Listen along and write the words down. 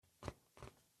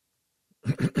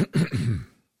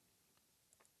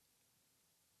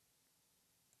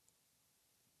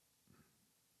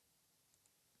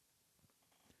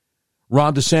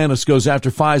Ron DeSantis goes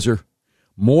after Pfizer.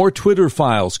 More Twitter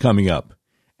files coming up.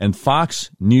 And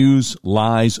Fox News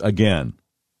lies again.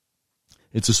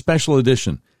 It's a special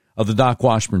edition of the Doc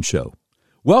Washburn Show.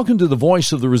 Welcome to the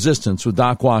Voice of the Resistance with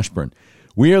Doc Washburn.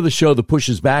 We are the show that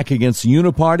pushes back against the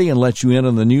uniparty and lets you in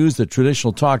on the news that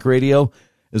traditional talk radio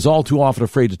is all too often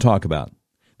afraid to talk about.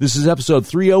 This is episode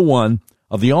 301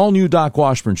 of the all-new Doc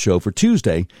Washburn Show for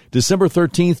Tuesday, December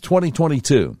 13th,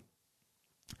 2022.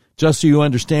 Just so you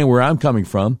understand where I'm coming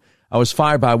from, I was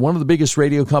fired by one of the biggest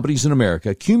radio companies in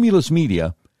America, Cumulus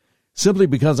Media, simply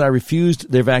because I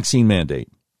refused their vaccine mandate.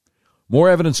 More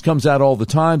evidence comes out all the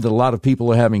time that a lot of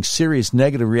people are having serious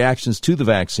negative reactions to the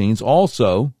vaccines.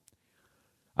 Also,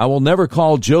 I will never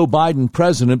call Joe Biden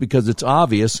president because it's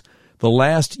obvious the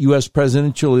last U.S.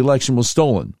 presidential election was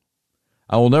stolen.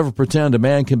 I will never pretend a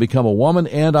man can become a woman,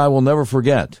 and I will never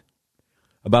forget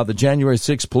about the January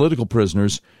 6th political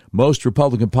prisoners most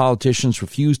Republican politicians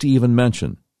refuse to even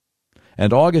mention.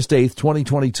 And August 8th,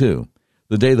 2022,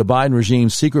 the day the Biden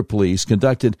regime's secret police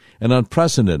conducted an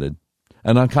unprecedented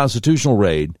and unconstitutional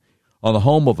raid on the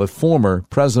home of a former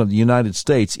president of the United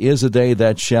States, is a day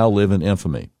that shall live in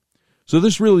infamy. So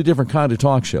this is a really different kind of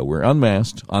talk show. We're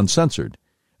unmasked, uncensored,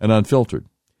 and unfiltered.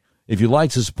 If you'd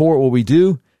like to support what we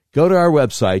do, go to our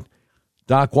website,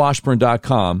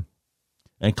 docwashburn.com,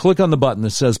 and click on the button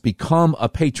that says Become a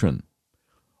Patron.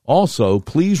 Also,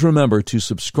 please remember to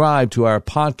subscribe to our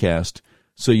podcast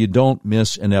so you don't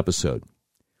miss an episode.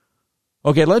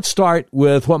 Okay, let's start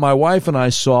with what my wife and I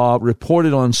saw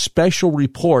reported on Special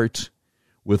Report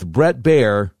with Bret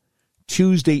Baier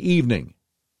Tuesday evening.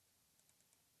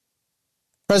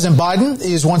 President Biden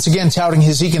is once again touting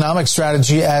his economic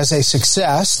strategy as a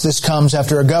success. This comes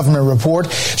after a government report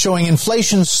showing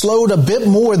inflation slowed a bit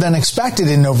more than expected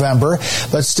in November,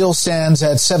 but still stands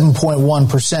at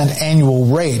 7.1% annual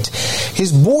rate.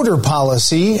 His border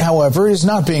policy, however, is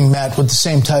not being met with the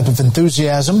same type of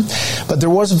enthusiasm, but there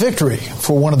was a victory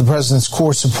for one of the president's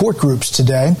core support groups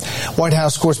today. White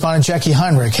House correspondent Jackie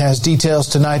Heinrich has details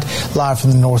tonight live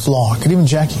from the North Lawn. Good evening,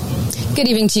 Jackie. Good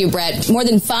evening to you, Brett. More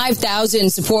than 5,000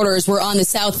 supporters were on the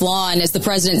South Lawn as the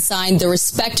president signed the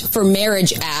Respect for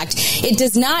Marriage Act. It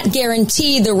does not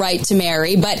guarantee the right to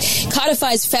marry, but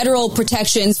codifies federal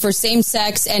protections for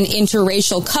same-sex and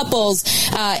interracial couples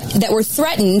that were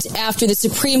threatened after the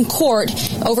Supreme Court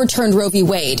overturned Roe v.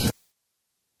 Wade.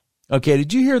 Okay,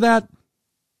 did you hear that?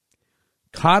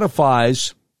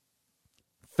 Codifies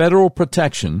federal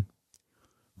protection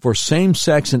for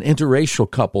same-sex and interracial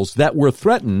couples that were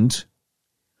threatened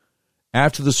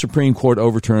after the Supreme Court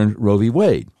overturned Roe v.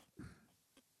 Wade.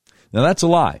 Now, that's a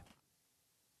lie.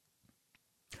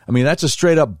 I mean, that's a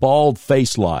straight-up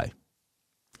bald-faced lie.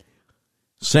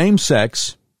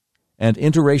 Same-sex and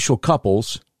interracial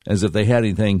couples, as if they had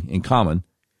anything in common,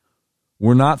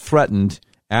 were not threatened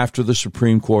after the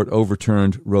Supreme Court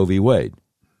overturned Roe v. Wade.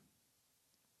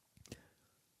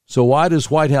 So why does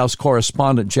White House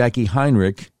correspondent Jackie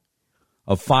Heinrich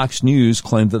of Fox News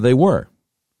claim that they were?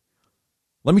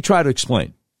 Let me try to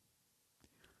explain.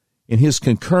 In his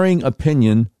concurring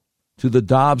opinion to the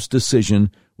Dobbs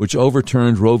decision, which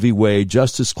overturned Roe v. Wade,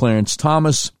 Justice Clarence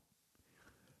Thomas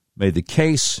made the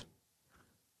case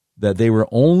that they were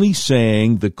only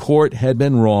saying the court had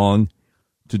been wrong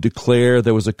to declare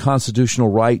there was a constitutional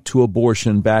right to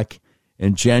abortion back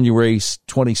in January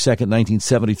 22nd,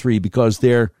 1973, because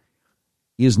there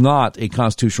is not a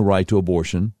constitutional right to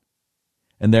abortion,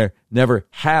 and there never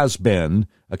has been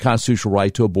a constitutional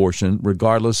right to abortion,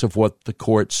 regardless of what the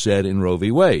court said in Roe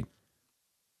v. Wade.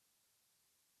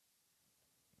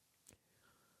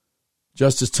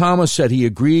 Justice Thomas said he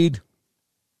agreed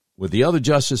with the other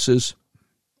justices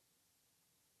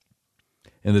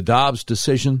in the Dobbs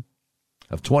decision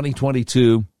of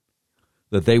 2022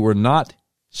 that they were not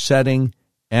setting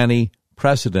any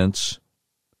precedents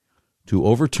to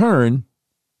overturn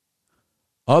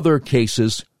other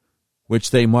cases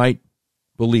which they might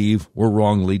believe were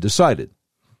wrongly decided.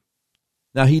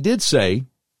 Now, he did say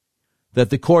that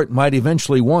the court might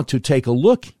eventually want to take a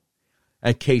look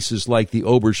at cases like the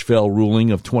Obergefell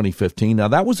ruling of 2015. Now,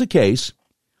 that was a case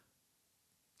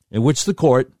in which the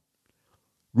court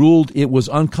ruled it was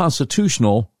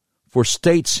unconstitutional for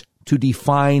states to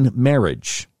define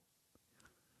marriage.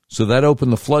 So that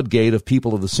opened the floodgate of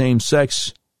people of the same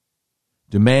sex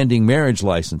demanding marriage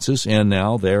licenses, and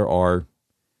now there are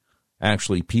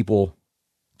actually people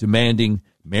demanding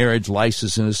marriage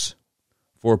licenses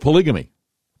for polygamy,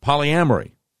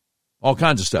 polyamory, all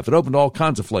kinds of stuff. It opened all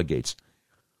kinds of floodgates.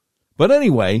 But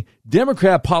anyway,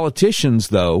 Democrat politicians,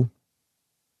 though,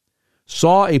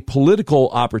 saw a political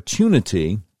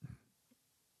opportunity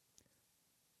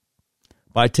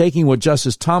by taking what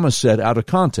Justice Thomas said out of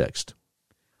context.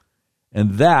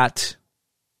 And that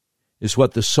is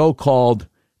what the so-called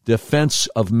Defense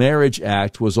of Marriage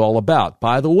Act was all about.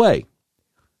 By the way,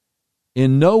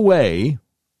 in no way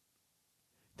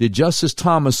did Justice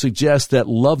Thomas suggest that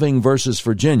Loving versus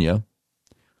Virginia,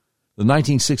 the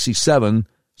 1967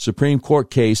 Supreme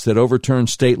Court case that overturned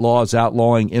state laws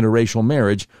outlawing interracial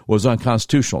marriage, was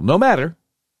unconstitutional. No matter.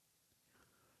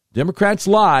 Democrats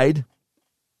lied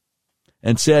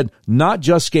and said not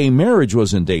just gay marriage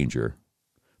was in danger,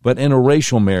 but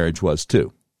interracial marriage was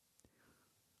too.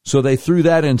 So they threw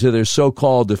that into their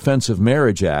so-called Defense of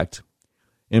Marriage Act,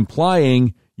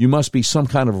 implying you must be some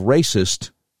kind of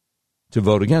racist to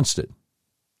vote against it.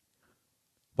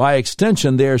 By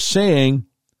extension, they're saying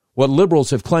what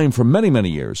liberals have claimed for many, many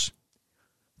years,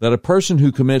 that a person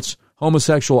who commits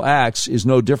homosexual acts is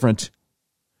no different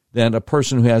than a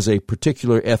person who has a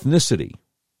particular ethnicity.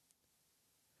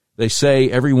 They say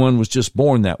everyone was just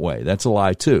born that way. That's a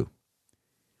lie, too.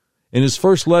 In his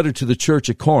first letter to the church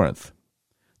at Corinth,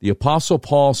 the Apostle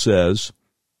Paul says,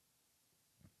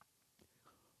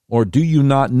 "Or do you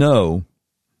not know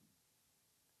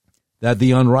that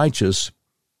the unrighteous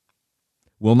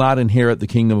will not inherit the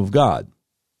kingdom of God?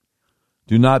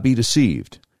 Do not be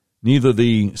deceived. Neither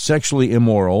the sexually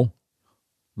immoral,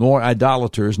 nor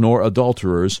idolaters, nor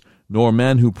adulterers, nor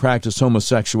men who practice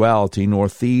homosexuality, nor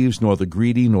thieves, nor the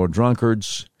greedy, nor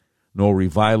drunkards, nor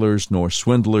revilers, nor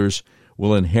swindlers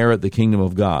will inherit the kingdom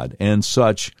of God. And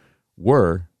such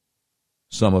were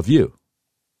some of you.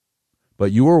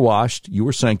 But you were washed, you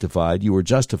were sanctified, you were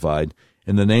justified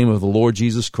in the name of the Lord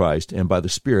Jesus Christ and by the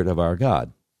Spirit of our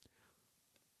God."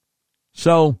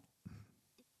 So,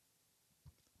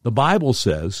 the Bible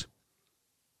says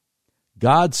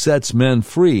God sets men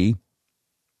free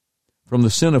from the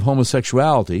sin of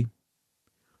homosexuality,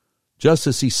 just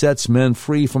as he sets men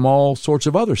free from all sorts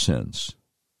of other sins.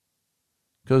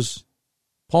 Because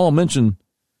Paul mentioned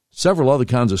several other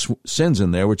kinds of sins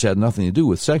in there which had nothing to do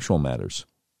with sexual matters.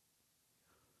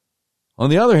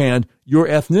 On the other hand, your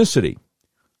ethnicity,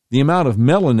 the amount of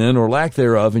melanin or lack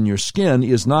thereof in your skin,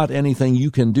 is not anything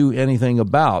you can do anything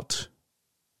about.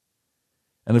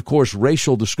 And of course,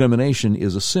 racial discrimination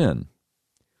is a sin.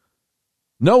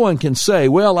 No one can say,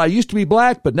 well, I used to be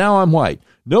black, but now I'm white.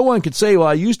 No one can say, well,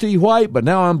 I used to be white, but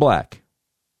now I'm black.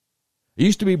 I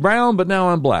used to be brown, but now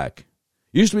I'm black.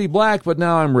 I used to be black, but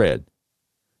now I'm red.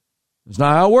 It's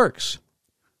not how it works.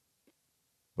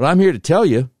 But I'm here to tell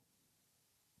you,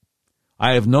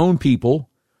 I have known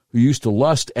people who used to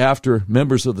lust after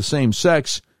members of the same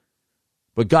sex,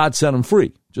 but God set them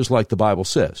free, just like the Bible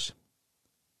says.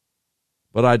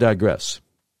 But I digress.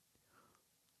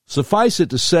 Suffice it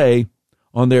to say,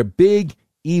 on their big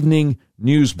evening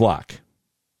news block,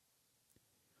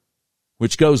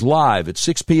 which goes live at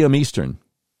 6 p.m. Eastern,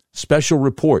 special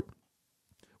report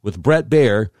with Bret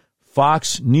Baier,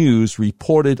 Fox News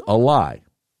reported a lie.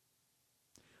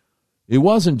 It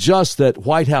wasn't just that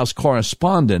White House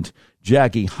correspondent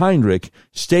Jackie Heinrich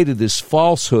stated this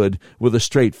falsehood with a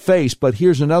straight face, but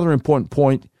here's another important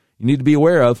point you need to be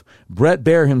aware of. Bret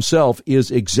Baier himself is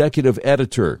executive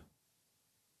editor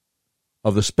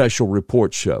of the special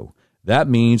report show. That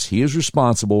means he is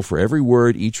responsible for every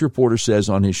word each reporter says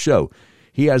on his show.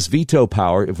 He has veto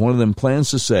power if one of them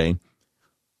plans to say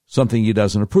something he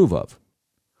doesn't approve of.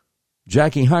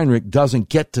 Jackie Heinrich doesn't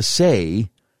get to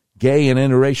say gay and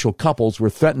interracial couples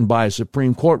were threatened by a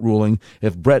Supreme Court ruling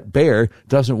if Bret Baier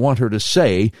doesn't want her to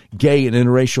say gay and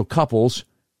interracial couples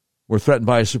were threatened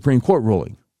by a Supreme Court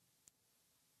ruling.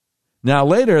 Now,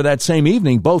 later that same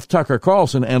evening, both Tucker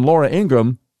Carlson and Laura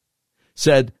Ingraham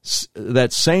said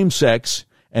that same-sex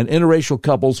and interracial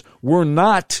couples were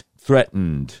not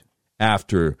threatened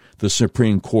after the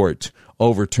Supreme Court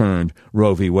overturned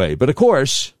Roe v. Wade. But, of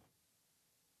course,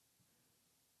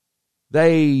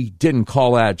 they didn't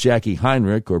call out Jackie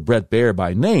Heinrich or Bret Baier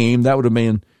by name. That would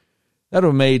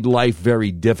have made life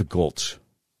very difficult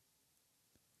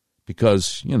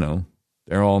because,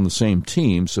 they're all on the same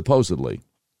team, supposedly.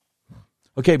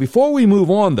 Okay, before we move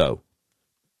on, though,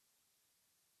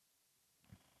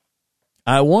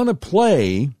 I want to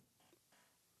replay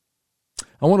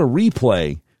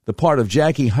the part of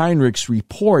Jackie Heinrich's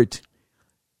report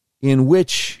in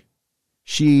which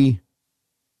she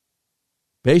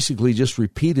basically just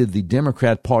repeated the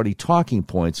Democrat Party talking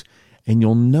points, and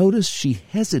you'll notice she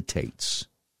hesitates.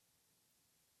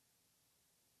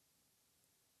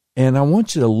 And I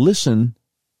want you to listen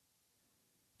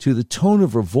to the tone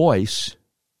of her voice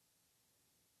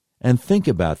And think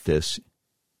about this.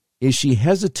 Is she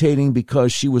hesitating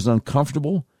because she was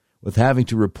uncomfortable with having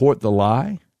to report the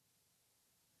lie?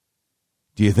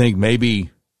 Do you think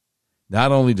maybe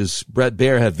not only does Bret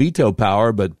Baier have veto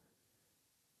power, but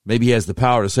maybe he has the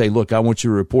power to say, look, I want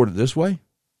you to report it this way?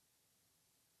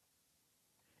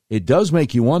 It does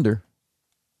make you wonder.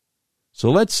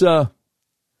 So let's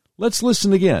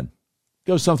listen again. It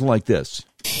goes something like this.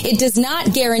 It does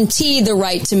not guarantee the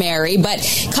right to marry, but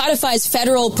codifies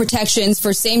federal protections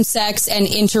for same-sex and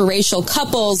interracial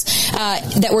couples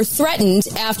that were threatened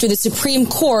after the Supreme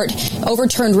Court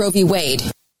overturned Roe v. Wade.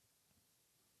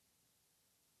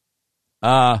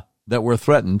 That were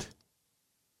threatened.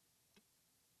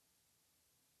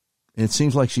 It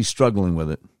seems like she's struggling with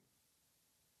it.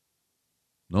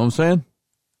 Know what I'm saying?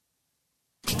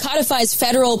 Codifies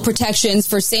federal protections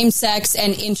for same-sex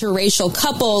and interracial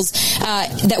couples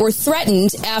that were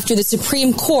threatened after the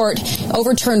Supreme Court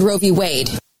overturned Roe v. Wade.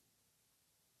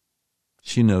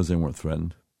 She knows they weren't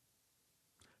threatened.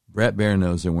 Bret Baier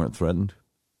knows they weren't threatened.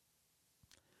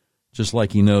 Just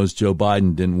like he knows Joe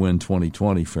Biden didn't win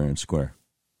 2020 fair and square.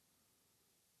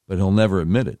 But he'll never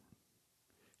admit it.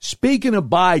 Speaking of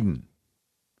Biden,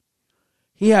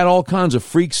 he had all kinds of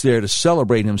freaks there to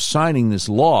celebrate him signing this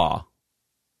law.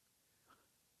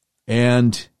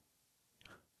 And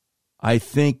I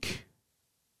think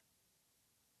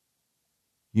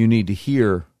you need to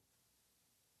hear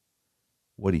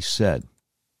what he said.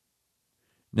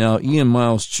 Now, Ian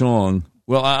Miles Chong,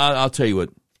 well, I'll tell you what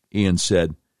Ian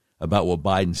said about what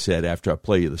Biden said after I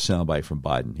play you the soundbite from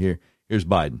Biden. Here's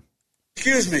Biden.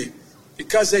 Excuse me,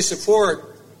 because they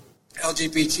support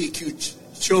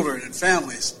LGBTQ children and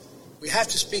families, we have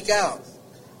to speak out.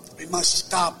 We must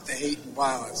stop the hate and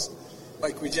violence.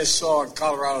 Like we just saw in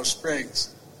Colorado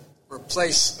Springs, where a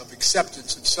place of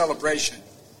acceptance and celebration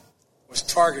was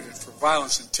targeted for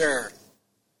violence and terror.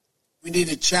 We need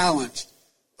to challenge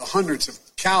the hundreds of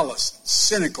callous and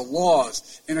cynical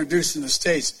laws introduced in the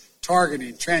states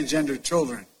targeting transgender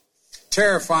children,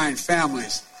 terrifying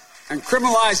families, and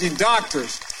criminalizing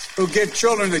doctors who give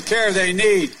children the care they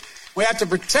need. We have to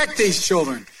protect these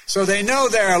children so they know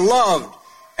they are loved,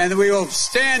 and we will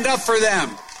stand up for them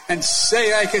and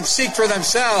say they can seek for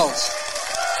themselves.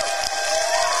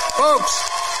 Folks,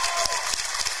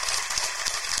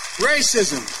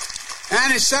 racism,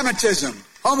 anti-Semitism,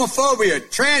 homophobia,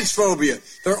 transphobia,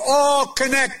 they're all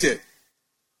connected.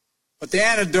 But the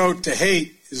antidote to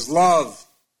hate is love.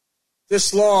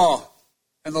 This law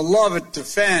and the love it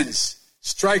defends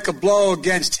strike a blow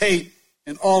against hate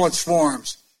in all its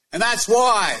forms. And that's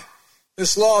why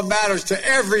this law matters to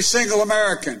every single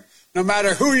American, no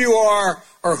matter who you are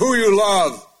or who you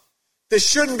love. This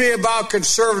shouldn't be about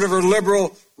conservative or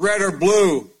liberal, red or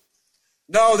blue.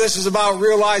 No, this is about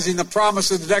realizing the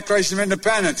promise of the Declaration of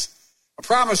Independence, a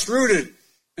promise rooted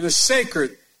in the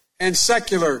sacred and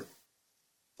secular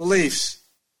beliefs,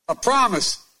 a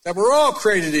promise that we're all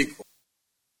created equal.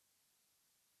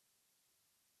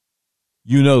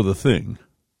 You know the thing.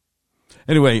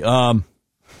 Anyway,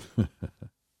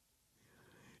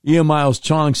 Ian Miles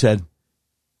Chong said,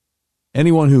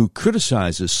 anyone who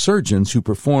criticizes surgeons who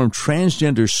perform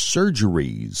transgender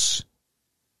surgeries,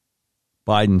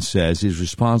 Biden says, is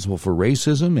responsible for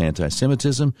racism,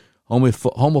 anti-Semitism,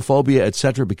 homophobia,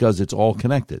 etc., because it's all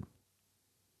connected.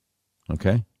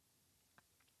 Okay?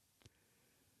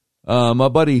 My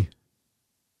buddy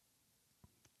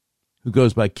who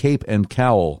goes by Cape and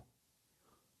Cowl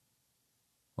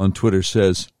on Twitter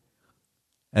says,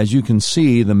 as you can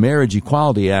see, the Marriage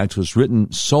Equality Act was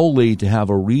written solely to have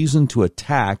a reason to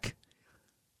attack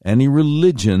any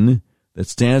religion that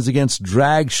stands against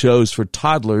drag shows for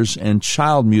toddlers and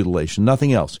child mutilation,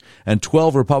 nothing else. And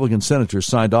 12 Republican senators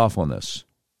signed off on this.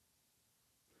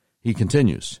 He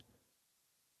continues.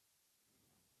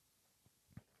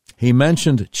 He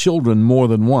mentioned children more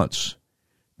than once.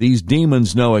 These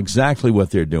demons know exactly what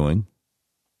they're doing.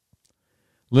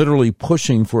 Literally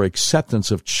pushing for acceptance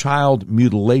of child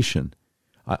mutilation.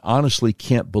 I honestly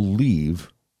can't believe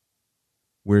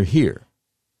we're here.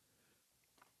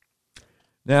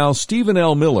 Now, Stephen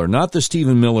L. Miller, not the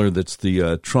Stephen Miller that's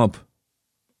the Trump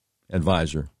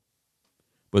advisor,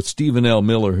 but Stephen L.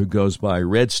 Miller, who goes by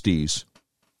Red Steez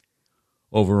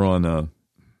over on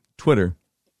Twitter,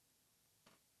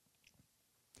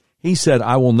 he said,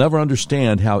 I will never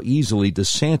understand how easily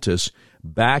DeSantis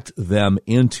backed them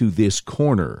into this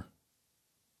corner.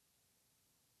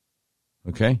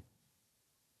 Okay?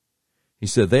 He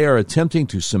said they are attempting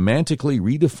to semantically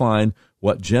redefine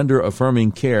what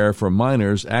gender-affirming care for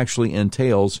minors actually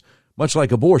entails, much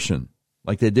like abortion,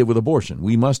 like they did with abortion.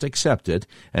 We must accept it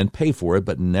and pay for it,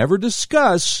 but never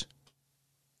discuss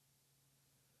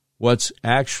what's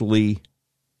actually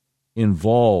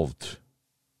involved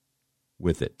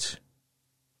with it.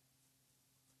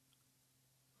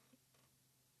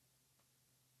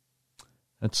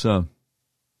 That's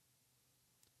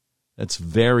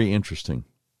very interesting.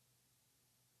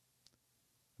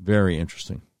 Very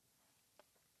interesting.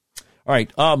 All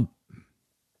right.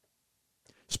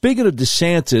 Speaking of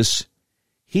DeSantis,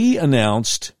 he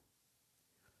announced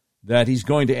that he's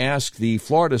going to ask the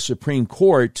Florida Supreme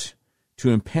Court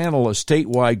to impanel a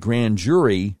statewide grand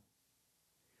jury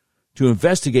to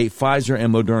investigate Pfizer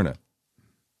and Moderna.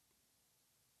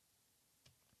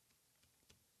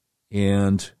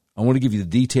 And I want to give you the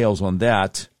details on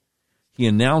that. He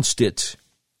announced it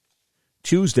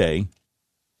Tuesday,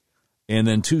 and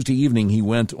then Tuesday evening he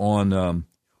went on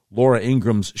Laura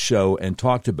Ingram's show and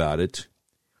talked about it.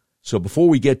 So before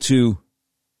we get to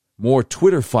more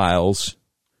Twitter files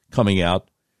coming out,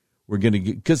 we're going to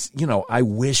get, because, I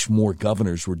wish more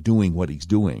governors were doing what he's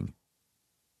doing.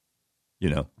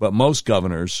 But most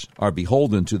governors are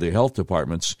beholden to their health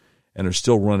departments and are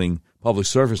still running public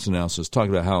service announcements talking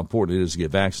about how important it is to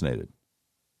get vaccinated.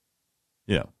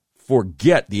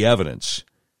 Forget the evidence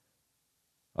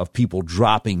of people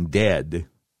dropping dead,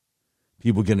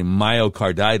 people getting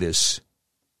myocarditis.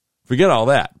 Forget all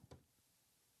that.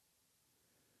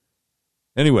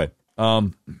 Anyway,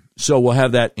 so we'll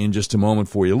have that in just a moment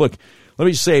for you. Look, let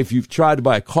me just say, if you've tried to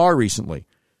buy a car recently,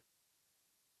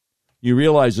 you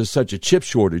realize there's such a chip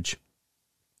shortage,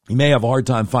 you may have a hard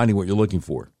time finding what you're looking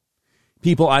for.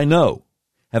 People I know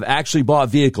have actually bought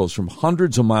vehicles from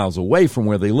hundreds of miles away from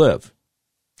where they live.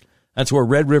 That's where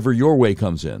Red River Your Way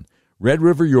comes in. Red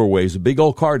River Your Way is a big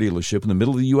old car dealership in the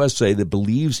middle of the USA that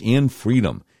believes in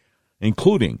freedom,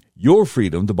 including your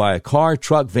freedom to buy a car,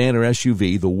 truck, van, or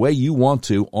SUV the way you want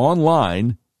to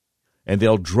online, and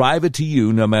they'll drive it to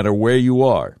you no matter where you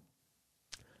are.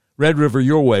 Red River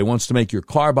Your Way wants to make your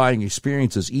car buying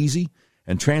experience as easy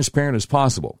and transparent as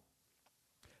possible.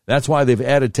 That's why they've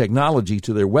added technology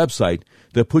to their website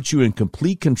that puts you in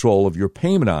complete control of your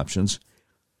payment options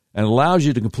and allows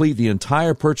you to complete the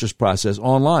entire purchase process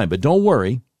online. But don't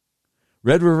worry,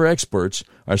 Red River experts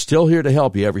are still here to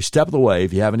help you every step of the way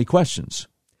if you have any questions.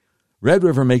 Red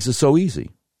River makes it so easy.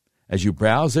 As you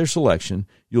browse their selection,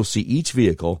 you'll see each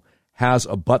vehicle has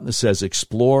a button that says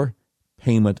Explore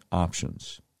Payment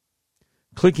Options.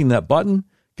 Clicking that button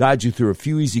guides you through a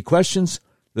few easy questions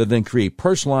that then create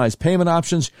personalized payment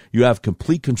options you have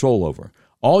complete control over.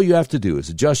 All you have to do is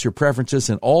adjust your preferences,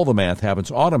 and all the math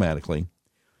happens automatically,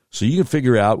 so you can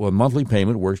figure out what monthly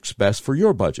payment works best for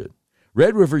your budget.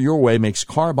 Red River Your Way makes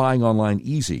car buying online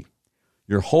easy.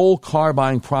 Your whole car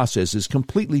buying process is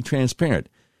completely transparent.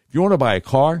 If you want to buy a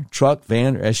car, truck,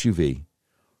 van, or SUV,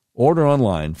 order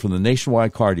online from the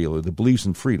nationwide car dealer that believes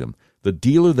in freedom, the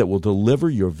dealer that will deliver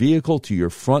your vehicle to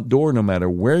your front door no matter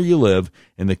where you live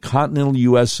in the continental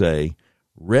USA,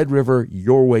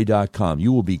 redriveryourway.com.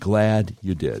 You will be glad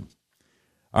you did.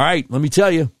 All right, let me tell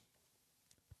you,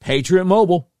 Patriot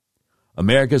Mobile,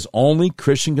 America's only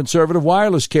Christian conservative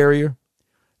wireless carrier.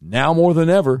 Now more than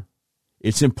ever,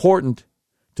 it's important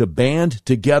to band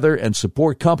together and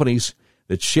support companies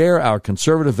that share our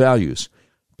conservative values.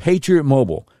 Patriot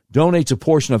Mobile donates a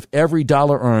portion of every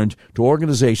dollar earned to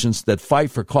organizations that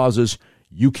fight for causes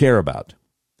you care about.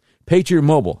 Patriot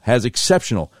Mobile has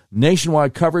exceptional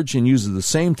nationwide coverage and uses the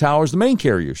same towers the main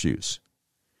carriers use.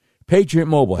 Patriot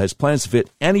Mobile has plans to fit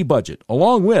any budget,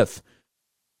 along with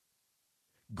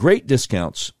great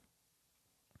discounts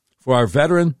for our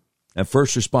veteran and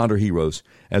first responder heroes,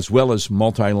 as well as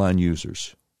multi-line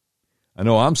users. I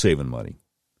know I'm saving money.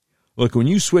 Look, when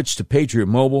you switch to Patriot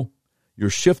Mobile, you're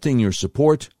shifting your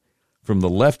support from the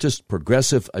leftist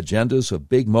progressive agendas of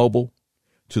Big Mobile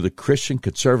to the Christian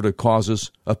conservative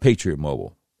causes of Patriot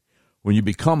Mobile. When you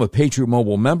become a Patriot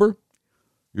Mobile member,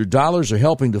 your dollars are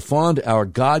helping to fund our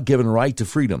God-given right to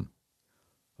freedom.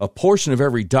 A portion of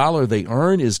every dollar they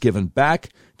earn is given back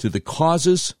to the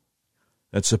causes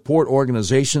that support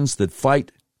organizations that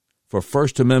fight for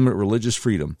First Amendment religious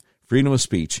freedom, freedom of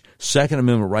speech, Second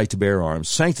Amendment right to bear arms,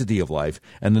 sanctity of life,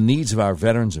 and the needs of our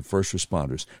veterans and first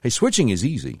responders. Hey, switching is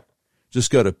easy.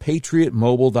 Just go to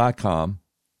patriotmobile.com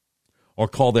or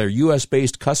call their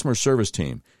U.S.-based customer service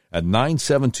team at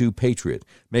 972-PATRIOT.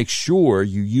 Make sure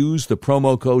you use the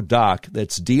promo code DOC,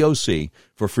 that's D-O-C,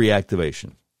 for free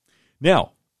activation.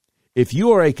 Now, if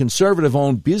you are a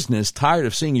conservative-owned business tired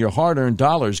of seeing your hard-earned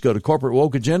dollars go to corporate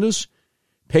woke agendas,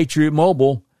 Patriot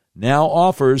Mobile now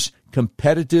offers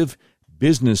competitive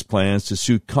business plans to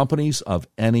suit companies of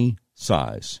any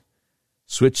size.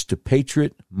 Switch to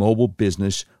Patriot Mobile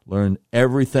Business. Learn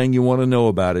everything you want to know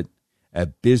about it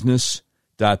at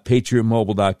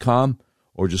business.patriotmobile.com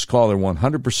or just call their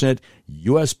 100%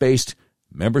 U.S.-based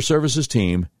member services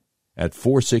team at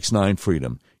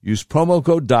 469-FREEDOM. Use promo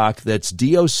code DOC, that's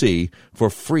DOC, for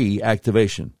free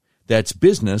activation. That's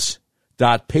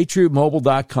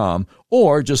business.patriotmobile.com,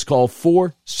 or just call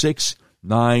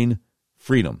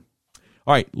 469-FREEDOM.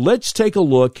 All right, let's take a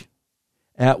look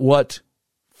at what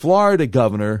Florida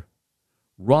Governor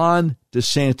Ron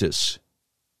DeSantis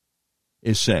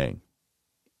is saying.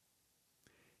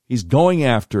 He's going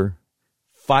after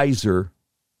Pfizer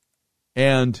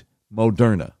and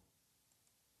Moderna.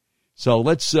 So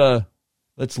let's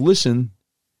listen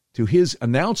to his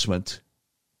announcement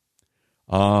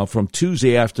from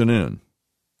Tuesday afternoon.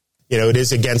 You know, it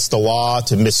is against the law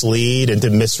to mislead and to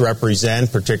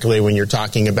misrepresent, particularly when you're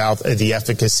talking about the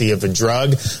efficacy of a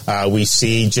drug. We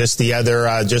see just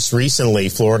recently,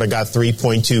 Florida got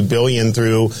 $3.2 billion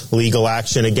through legal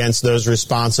action against those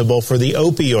responsible for the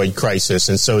opioid crisis.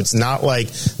 And so it's not like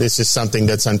this is something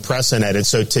that's unprecedented.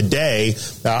 So today,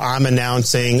 I'm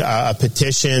announcing a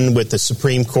petition with the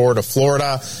Supreme Court of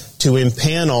Florida to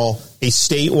impanel a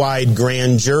statewide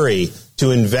grand jury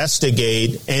to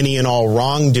investigate any and all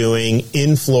wrongdoing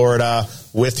in Florida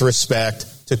with respect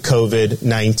to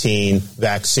COVID-19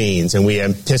 vaccines. And we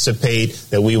anticipate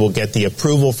that we will get the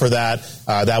approval for that.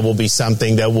 That will be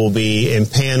something that will be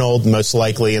impaneled, most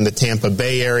likely in the Tampa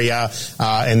Bay area,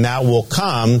 and that will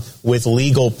come with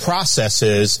legal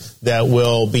processes that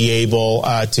will be able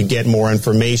to get more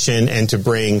information and to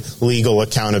bring legal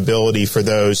accountability for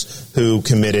those who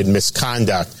committed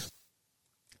misconduct.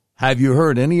 Have you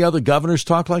heard any other governors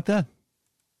talk like that?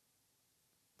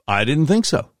 I didn't think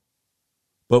so.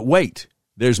 But wait,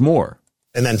 there's more.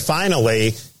 And then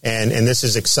finally, and this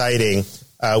is exciting,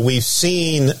 we've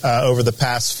seen over the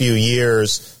past few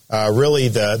years really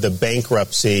the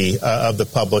bankruptcy of the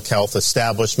public health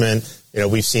establishment. You know,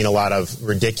 we've seen a lot of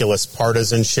ridiculous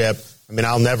partisanship. I mean,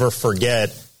 I'll never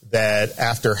forget that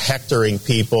after hectoring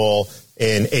people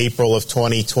in April of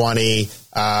 2020,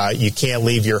 you can't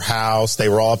leave your house. They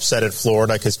were all upset at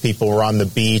Florida because people were on the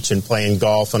beach and playing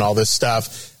golf and all this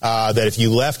stuff, that if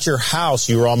you left your house,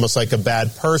 you were almost like a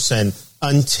bad person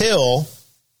until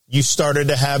you started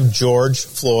to have George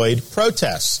Floyd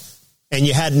protests. And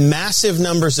you had massive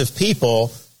numbers of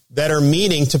people that are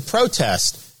meeting to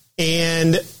protest.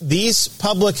 And these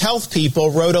public health people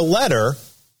wrote a letter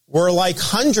where like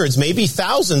hundreds, maybe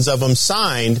thousands of them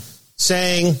signed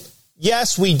saying,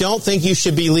 yes, we don't think you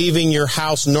should be leaving your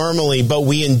house normally, but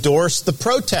we endorse the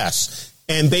protests,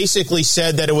 and basically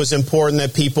said that it was important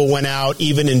that people went out,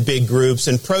 even in big groups,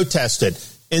 and protested.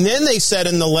 And then they said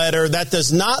in the letter that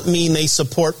does not mean they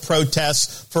support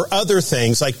protests for other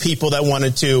things, like people that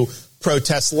wanted to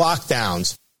protest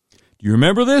lockdowns. Do you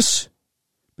remember this?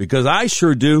 Because I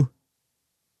sure do.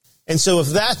 And so if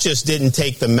that just didn't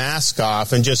take the mask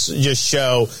off and just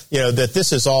show, you know, that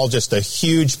this is all just a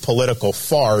huge political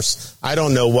farce, I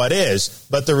don't know what is.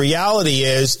 But the reality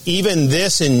is, even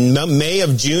this in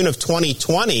June of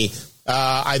 2020,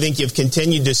 I think you've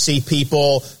continued to see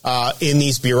people in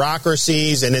these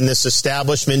bureaucracies and in this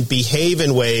establishment behave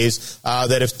in ways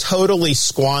that have totally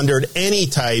squandered any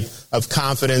type of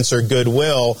confidence or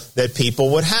goodwill that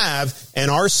people would have.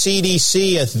 And our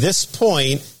CDC at this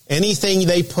point, anything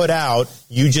they put out,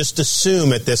 you just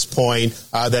assume at this point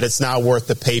that it's not worth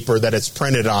the paper that it's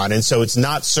printed on. And so it's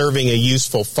not serving a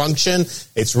useful function.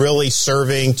 It's really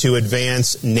serving to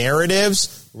advance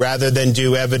narratives rather than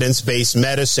do evidence-based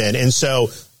medicine. And so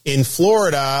in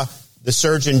Florida, the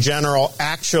Surgeon General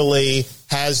actually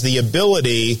has the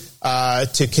ability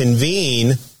to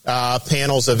convene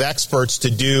panels of experts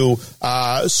to do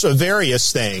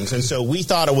various things. And so we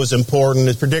thought it was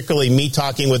important, particularly me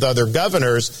talking with other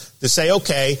governors, to say,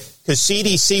 okay, because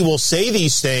CDC will say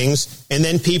these things, and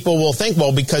then people will think,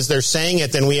 well, because they're saying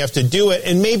it, then we have to do it.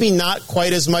 And maybe not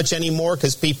quite as much anymore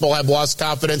because people have lost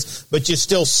confidence, but you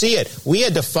still see it. We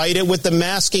had to fight it with the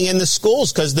masking in the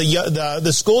schools because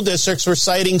the school districts were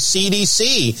citing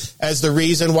CDC as the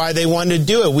reason why they wanted to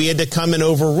do it. We had to come and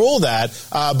overrule that,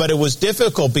 but it was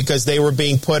difficult because they were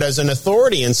being put as an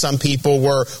authority, and some people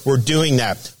were doing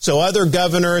that. So other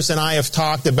governors and I have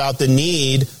talked about the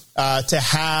need to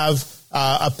have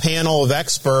a panel of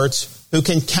experts who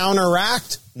can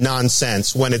counteract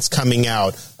nonsense when it's coming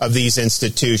out of these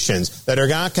institutions, that are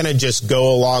not going to just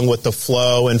go along with the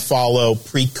flow and follow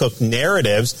pre-cooked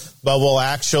narratives, but will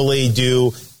actually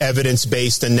do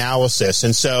evidence-based analysis.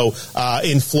 And so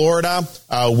in Florida,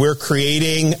 we're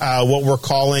creating what we're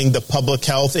calling the Public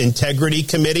Health Integrity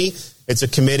Committee. It's a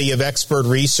committee of expert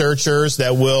researchers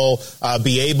that will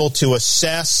be able to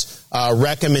assess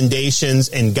recommendations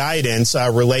and guidance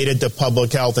related to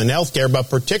public health and healthcare, but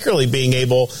particularly being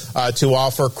able to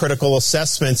offer critical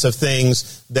assessments of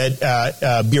things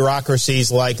that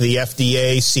bureaucracies like the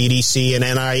FDA, CDC, and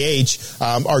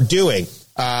NIH are doing.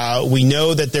 We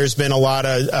know that there's been a lot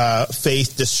of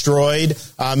faith destroyed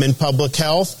in public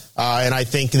health. And I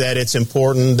think that it's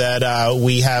important that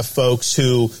we have folks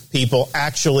who people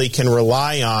actually can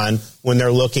rely on when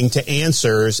they're looking to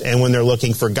answers and when they're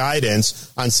looking for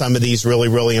guidance on some of these really,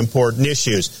 really important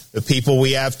issues. The people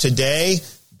we have today,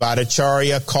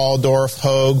 Bhattacharya, Kaldorf,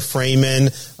 Hogue, Freeman,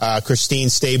 Christine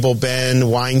Stable-Ben,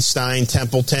 Weinstein,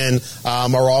 Templeton,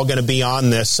 are all going to be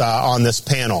on this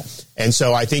panel. And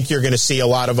so I think you're going to see a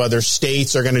lot of other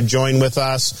states are going to join with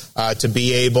us to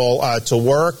be able to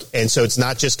work. And so it's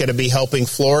not just going to be helping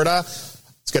Florida.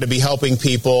 It's going to be helping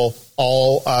people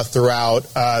all throughout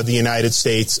the United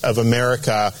States of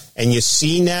America. And you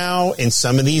see now in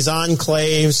some of these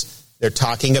enclaves, they're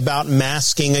talking about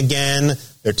masking again.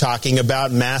 They're talking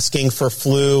about masking for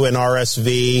flu and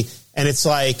RSV. And it's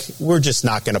like, we're just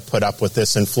not going to put up with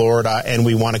this in Florida, and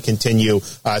we want to continue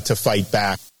to fight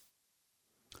back.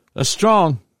 That's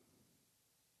strong.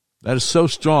 That is so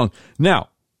strong. Now,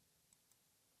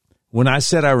 when I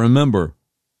said I remember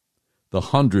the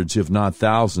hundreds, if not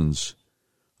thousands,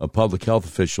 of public health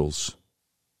officials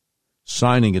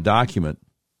signing a document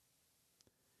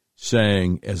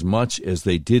saying as much as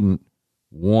they didn't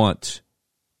want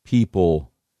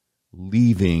people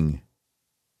leaving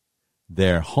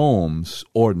their homes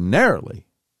ordinarily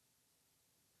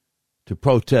to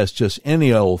protest just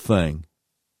any old thing,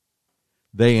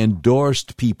 they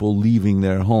endorsed people leaving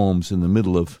their homes in the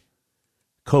middle of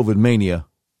COVID mania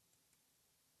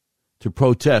to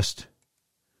protest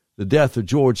the death of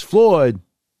George Floyd.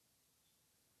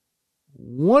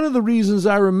 One of the reasons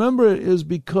I remember it is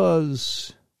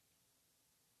because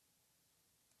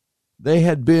they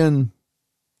had been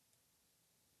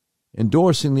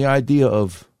endorsing the idea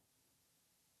of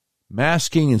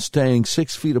masking and staying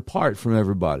 6 feet apart from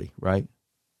everybody, right?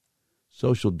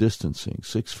 Social distancing,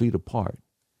 6 feet apart,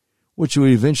 which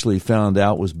we eventually found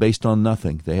out was based on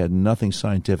nothing. They had nothing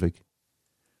scientific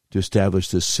to establish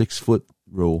this 6 foot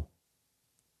rule.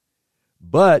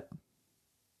 But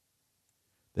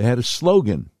they had a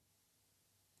slogan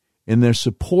in their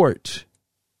support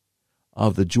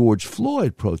of the George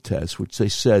Floyd protests, which they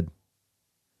said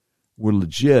were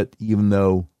legit, even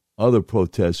though other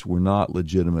protests were not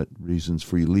legitimate reasons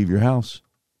for you to leave your house.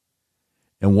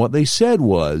 And what they said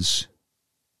was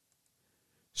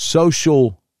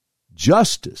social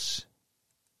justice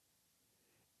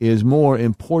is more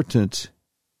important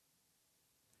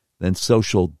than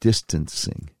social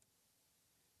distancing.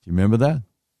 Do you remember that?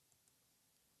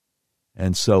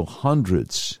 And so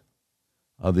hundreds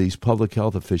of these public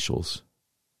health officials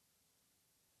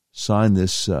signed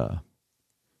this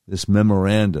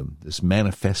memorandum, this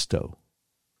manifesto,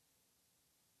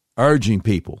 urging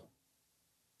people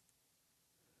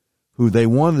who they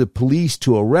wanted the police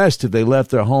to arrest if they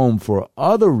left their home for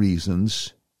other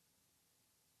reasons,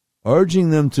 urging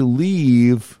them to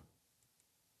leave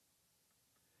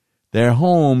their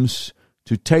homes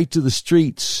to take to the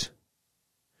streets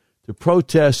to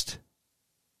protest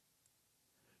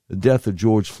the death of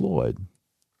George Floyd.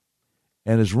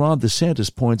 And as Ron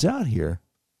DeSantis points out here,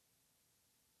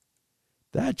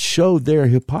 that showed their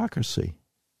hypocrisy.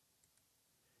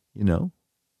 You know,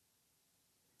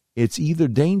 it's either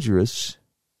dangerous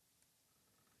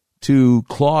to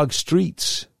clog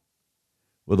streets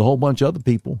with a whole bunch of other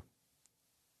people,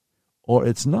 or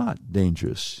it's not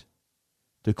dangerous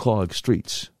to clog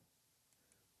streets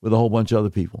with a whole bunch of other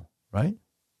people, right?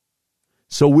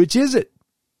 So which is it?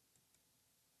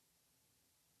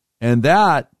 And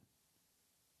that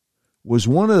was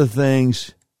one of the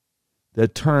things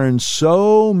that turned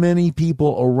so many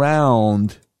people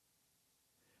around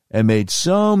and made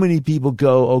so many people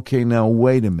go, okay, now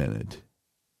wait a minute.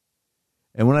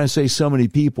 And when I say so many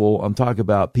people, I'm talking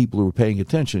about people who are paying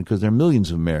attention, because there are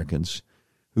millions of Americans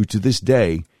who to this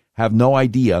day have no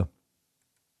idea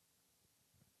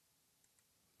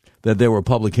that there were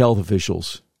public health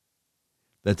officials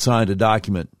that signed a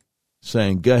document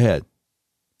saying, go ahead,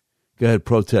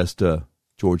 protest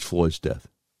George Floyd's death.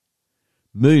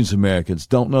 Millions of Americans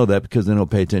don't know that because they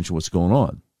don't pay attention to what's going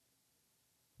on.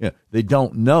 Yeah, they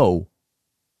don't know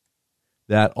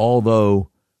that although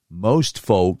most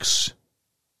folks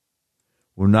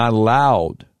were not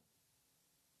allowed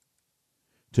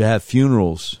to have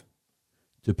funerals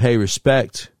to pay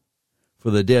respect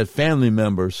for the dead family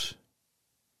members,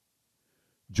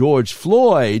 George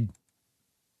Floyd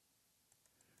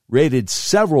raided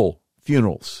several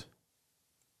funerals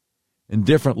in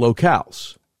different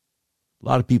locales. A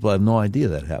lot of people have no idea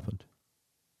that happened.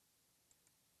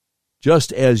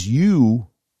 Just as you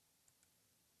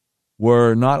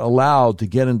were not allowed to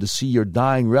get in to see your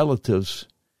dying relatives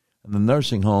in the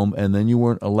nursing home, and then you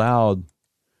weren't allowed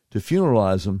to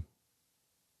funeralize them.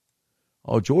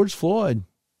 Oh, George Floyd,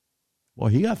 well,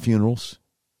 he got funerals,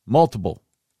 multiple,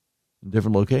 in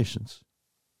different locations.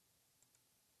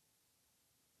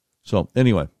 So,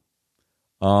 anyway,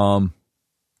 good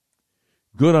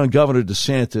on Governor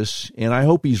DeSantis, and I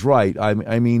hope he's right.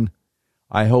 I mean,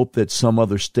 I hope that some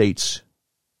other states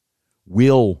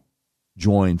will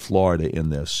join Florida in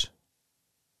this,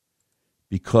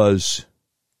 because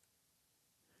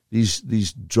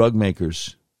these drug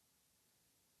makers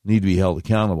need to be held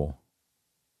accountable.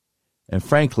 And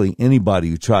frankly, anybody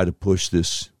who tried to push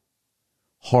this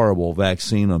horrible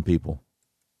vaccine on people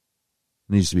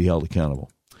needs to be held accountable.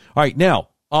 All right, now,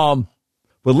 but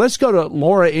let's go to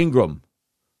Laura Ingraham.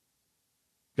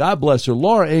 God bless her.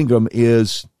 Laura Ingraham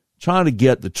is trying to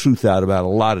get the truth out about a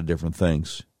lot of different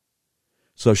things.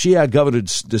 So she had Governor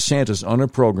DeSantis on her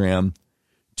program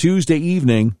Tuesday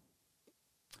evening,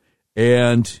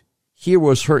 and here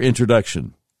was her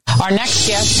introduction. Our next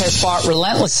guest has fought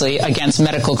relentlessly against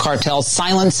medical cartels'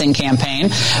 silencing campaign,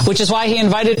 which is why he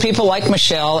invited people like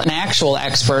Michelle and actual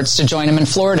experts to join him in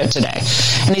Florida today.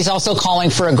 And he's also calling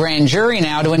for a grand jury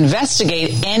now to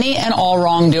investigate any and all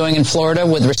wrongdoing in Florida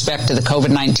with respect to the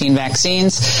COVID-19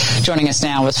 vaccines. Joining us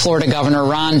now is Florida Governor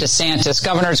Ron DeSantis.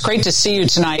 Governor, it's great to see you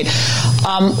tonight.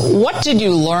 What did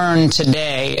you learn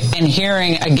today in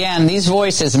hearing, again, these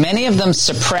voices, many of them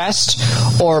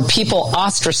suppressed or people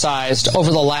ostracized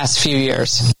over the last few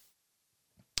years?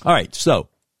 All right, so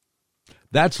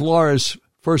that's Laura's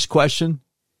first question,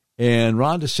 and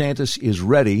Ron DeSantis is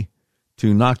ready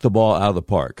to knock the ball out of the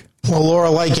park. Well, Laura,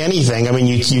 like anything, I mean,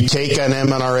 you take an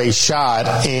mRNA shot,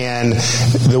 and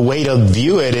the way to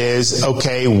view it is,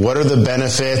 okay, what are the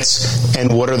benefits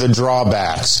and what are the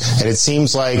drawbacks? And it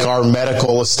seems like our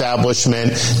medical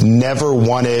establishment never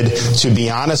wanted to be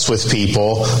honest with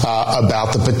people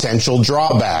about the potential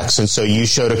drawbacks. And so you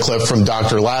showed a clip from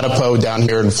Dr. Ladapo down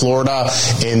here in Florida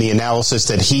and the analysis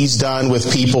that he's done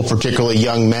with people, particularly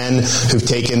young men who've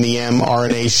taken the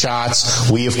mRNA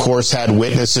shots. We, of course, had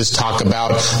witnesses talk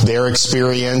about their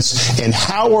experience. And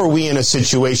how are we in a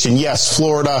situation? Yes,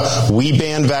 Florida, we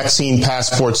banned vaccine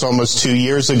passports almost 2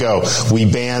 years ago. We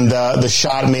banned the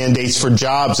shot mandates for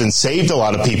jobs and saved a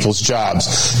lot of people's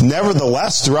jobs.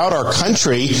 Nevertheless, throughout our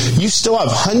country, you still have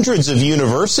hundreds of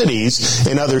universities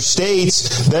in other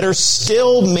states that are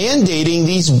still mandating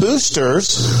these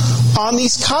boosters on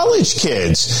these college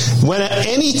kids. When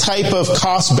any type of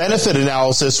cost-benefit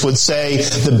analysis would say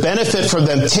the benefit for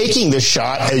them taking the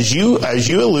shot, as you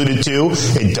alluded to,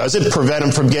 it doesn't prevent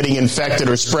them from getting infected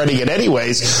or spreading it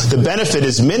anyways. The benefit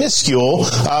is minuscule,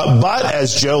 but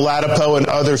as Joe Ladapo and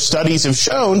other studies have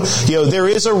shown, there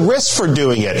is a risk for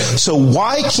doing it. So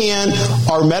why can't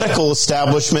our medical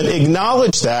establishment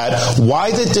acknowledge that? Why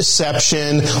the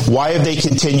deception? Why have they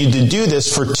continued to do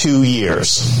this for 2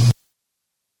 years?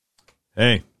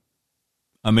 Hey,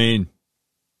 I mean,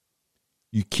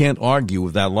 you can't argue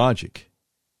with that logic,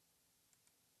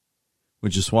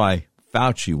 which is why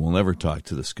Fauci will never talk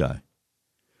to this guy.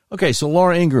 Okay, so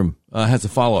Laura Ingraham has a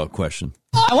follow-up question.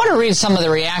 I want to read some of the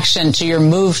reaction to your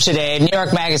move today. New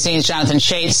York Magazine's Jonathan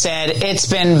Chait said it's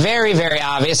been very, very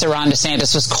obvious that Ron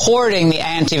DeSantis was courting the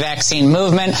anti-vaccine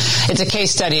movement. It's a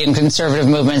case study in conservative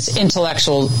movement's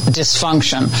intellectual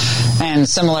dysfunction. And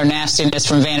similar nastiness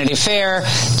from Vanity Fair,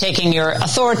 taking your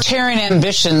authoritarian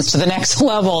ambitions to the next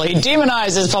level. He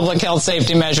demonizes public health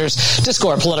safety measures to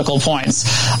score political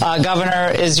points.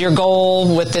 Governor, is your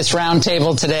goal with this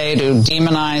roundtable today to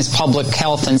demonize public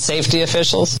health and safety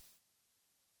officials?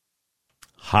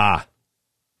 Ha.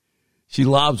 She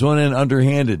lobs one in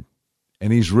underhanded,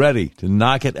 and he's ready to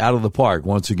knock it out of the park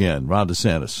once again. Ron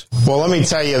DeSantis. Well, let me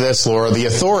tell you this, Laura. The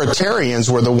authoritarians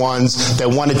were the ones that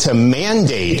wanted to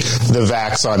mandate the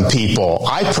vax on people.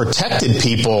 I protected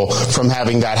people from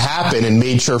having that happen and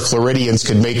made sure Floridians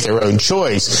could make their own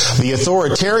choice. The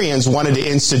authoritarians wanted to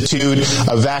institute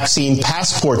a vaccine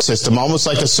passport system, almost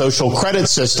like a social credit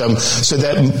system, so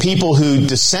that people who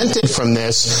dissented from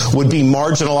this would be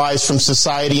marginalized from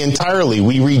society entirely.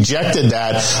 We rejected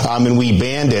that, and we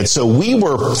banned it. So we we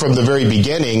were from the very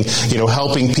beginning,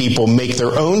 helping people make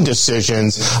their own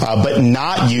decisions, but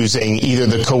not using either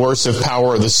the coercive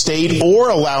power of the state or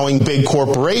allowing big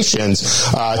corporations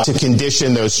to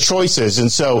condition those choices.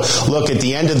 And so, look, at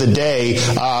the end of the day,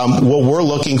 what we're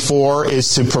looking for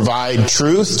is to provide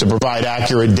truth, to provide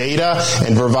accurate data,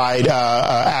 and provide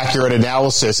accurate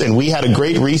analysis. And we had a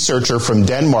great researcher from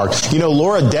Denmark.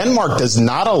 Laura, Denmark does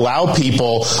not allow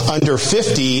people under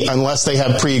 50, unless they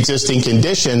have pre-existing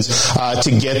conditions,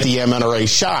 to get the mRNA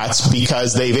shots,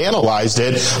 because they've analyzed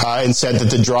it and said that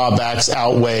the drawbacks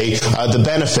outweigh the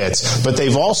benefits. But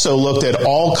they've also looked at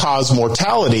all-cause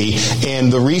mortality,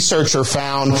 and the researcher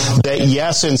found that,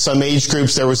 yes, in some age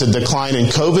groups there was a decline in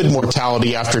COVID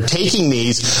mortality after taking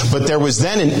these, but there was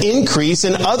then an increase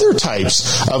in other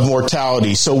types of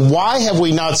mortality. So why have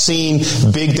we not seen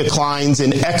big declines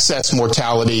in excess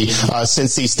mortality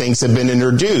since these things have been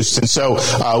introduced? And so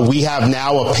we have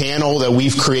now a panel that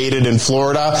we've created in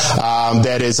Florida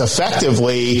that is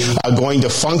effectively going to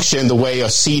function the way a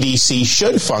CDC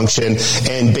should function,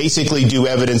 and basically do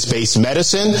evidence-based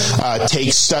medicine,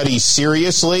 take studies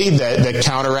seriously that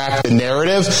counteract the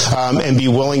narrative, and be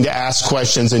willing to ask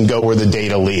questions and go where the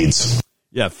data leads.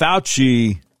 Yeah,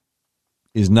 Fauci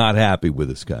is not happy with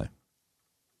this guy.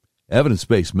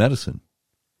 Evidence-based medicine.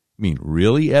 I mean,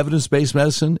 really evidence-based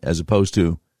medicine, as opposed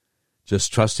to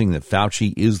just trusting that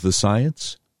Fauci is the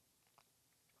science?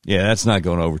 Yeah, that's not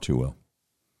going over too well.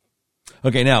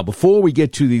 Okay, now, before we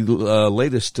get to the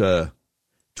latest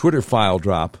Twitter file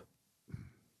drop,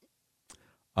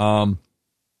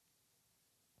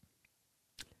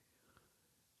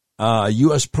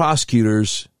 U.S.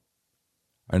 prosecutors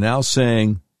are now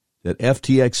saying that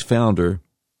FTX founder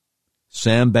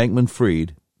Sam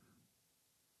Bankman-Fried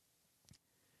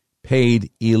paid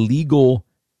illegal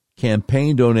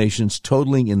campaign donations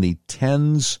totaling in the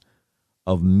tens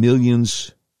of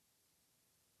millions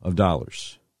of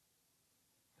dollars.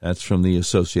 That's from the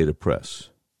Associated Press.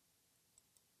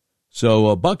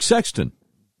 So Buck Sexton,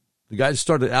 the guy that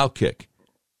started Outkick,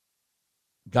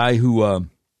 guy who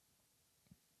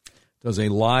does a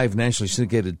live nationally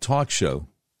syndicated talk show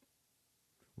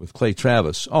with Clay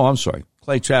Travis. Oh, I'm sorry.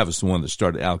 Clay Travis, the one that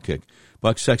started Outkick.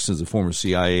 Buck Sexton is a former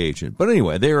CIA agent. But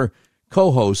anyway, they're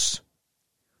co-hosts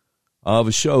of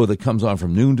a show that comes on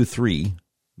from noon to 3,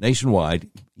 nationwide,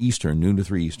 Eastern, noon to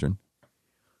 3 Eastern.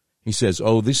 He says,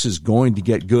 this is going to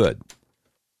get good.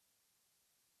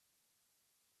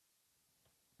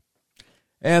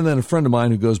 And then a friend of mine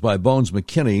who goes by Bones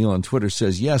McKinney on Twitter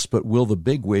says, yes, but will the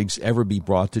bigwigs ever be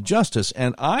brought to justice?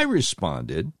 And I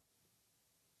responded,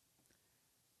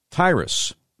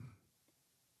 Tyrus,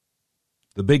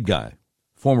 the big guy,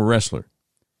 former wrestler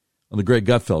on the Greg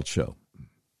Gutfeld show,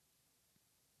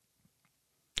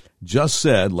 just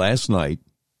said last night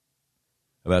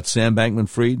about Sam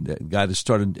Bankman-Fried, the guy that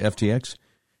started FTX.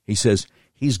 He says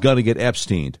he's going to get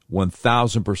Epsteined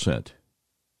 1,000%.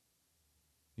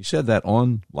 He said that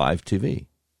on live TV.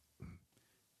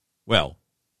 Well,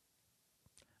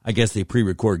 I guess they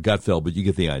pre-record Gutfeld, but you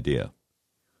get the idea.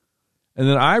 And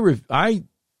then I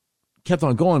kept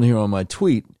on going here on my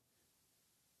tweet.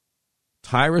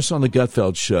 Tyrus on the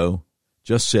Gutfeld show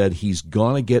just said he's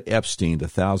going to get Epstein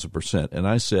 1,000%. And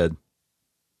I said,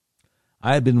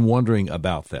 I had been wondering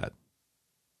about that.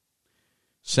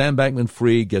 Sam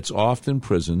Bankman-Fried gets off in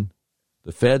prison.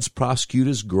 The feds prosecute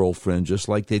his girlfriend just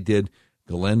like they did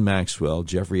Ghislaine Maxwell,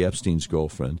 Jeffrey Epstein's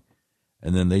girlfriend,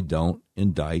 and then they don't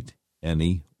indict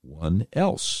anyone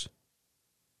else.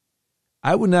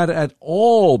 I would not at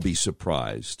all be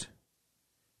surprised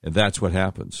if that's what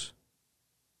happens.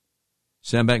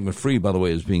 Sam Bankman-Fried, by the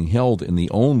way, is being held in the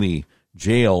only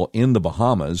jail in the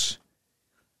Bahamas,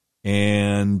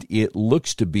 and it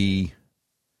looks to be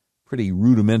pretty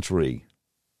rudimentary,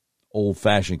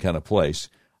 old-fashioned kind of place.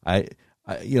 I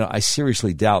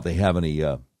seriously doubt they have any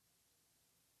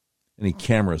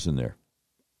cameras in there.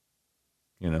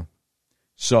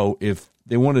 So if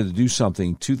they wanted to do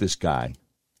something to this guy,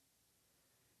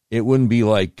 it wouldn't be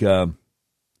like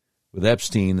with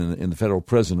Epstein in the federal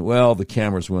prison. Well, the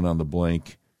cameras went on the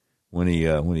blink when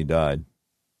he died.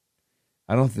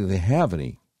 I don't think they have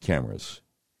any cameras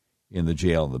in the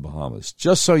jail in the Bahamas.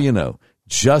 Just so you know.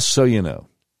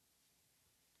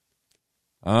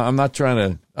 I'm not trying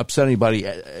to upset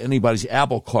anybody's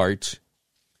apple cart,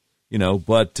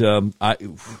 but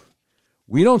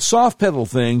we don't soft pedal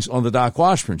things on the Doc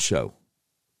Washburn show.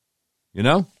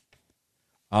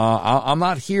 I'm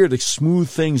not here to smooth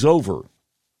things over.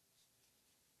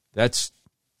 That's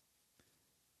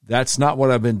not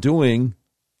what I've been doing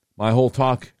my whole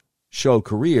talk show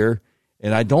career,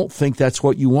 and I don't think that's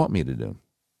what you want me to do.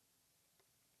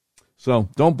 So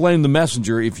don't blame the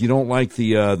messenger if you don't like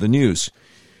the news.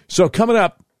 So coming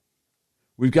up,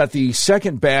 we've got the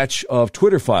second batch of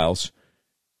Twitter files.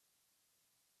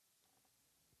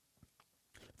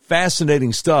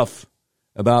 Fascinating stuff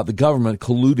about the government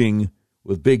colluding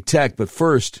with big tech. But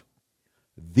first,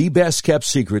 the best kept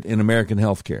secret in American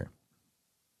healthcare.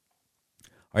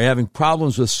 Are you having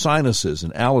problems with sinuses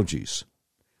and allergies?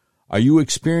 Are you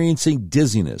experiencing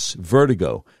dizziness,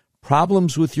 vertigo,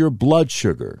 problems with your blood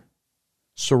sugar,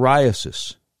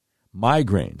 psoriasis,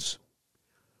 migraines?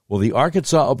 Well, the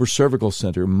Arkansas Upper Cervical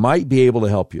Center might be able to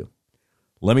help you.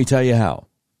 Let me tell you how.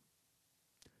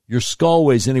 Your skull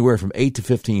weighs anywhere from 8 to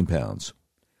 15 pounds.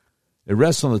 It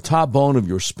rests on the top bone of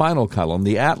your spinal column,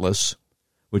 the atlas,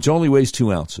 which only weighs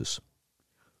 2 ounces.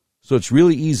 So it's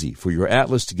really easy for your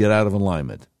atlas to get out of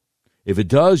alignment. If it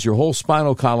does, your whole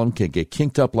spinal column can get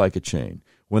kinked up like a chain.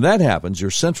 When that happens,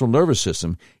 your central nervous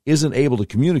system isn't able to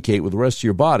communicate with the rest of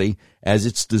your body as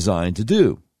it's designed to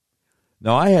do.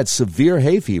 Now, I had severe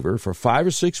hay fever for 5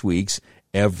 or 6 weeks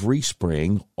every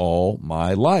spring all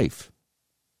my life.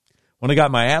 When I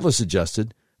got my atlas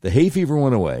adjusted, the hay fever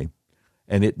went away,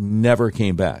 and it never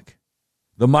came back.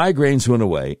 The migraines went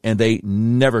away, and they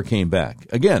never came back.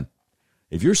 Again,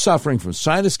 if you're suffering from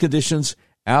sinus conditions,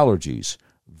 allergies,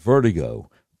 vertigo,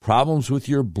 problems with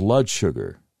your blood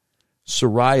sugar,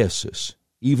 psoriasis,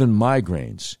 even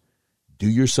migraines, do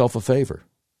yourself a favor.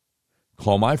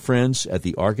 Call my friends at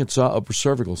the Arkansas Upper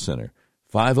Cervical Center,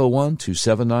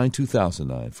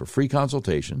 501-279-2009 for free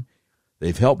consultation.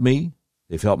 They've helped me.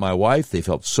 They've helped my wife. They've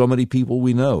helped so many people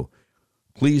we know.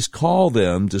 Please call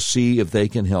them to see if they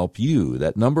can help you.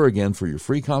 That number again for your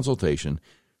free consultation,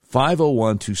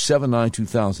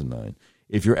 501-279-2009.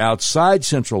 If you're outside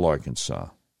Central Arkansas,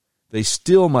 they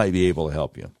still might be able to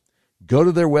help you. Go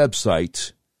to their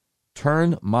website,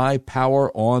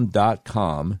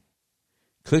 turnmypoweron.com.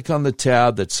 Click on the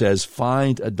tab that says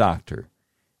Find a Doctor,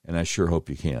 and I sure hope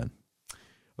you can.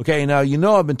 Okay, now you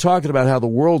know I've been talking about how the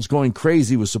world's going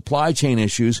crazy with supply chain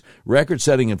issues,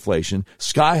 record-setting inflation,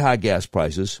 sky-high gas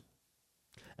prices,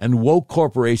 and woke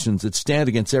corporations that stand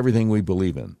against everything we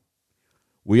believe in.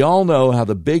 We all know how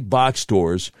the big box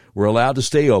stores were allowed to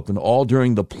stay open all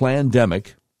during the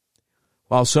plandemic,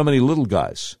 while so many little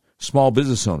guys, small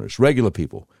business owners, regular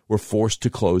people, were forced to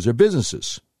close their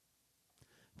businesses.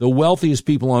 The wealthiest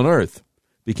people on earth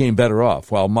became better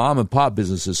off, while mom-and-pop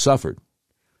businesses suffered.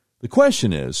 The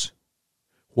question is,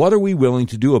 what are we willing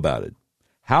to do about it?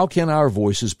 How can our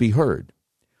voices be heard?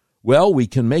 Well, we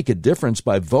can make a difference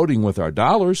by voting with our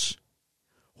dollars.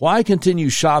 Why continue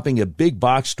shopping at big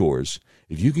box stores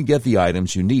if you can get the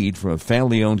items you need from a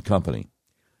family-owned company?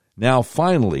 Now,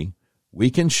 finally,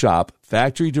 we can shop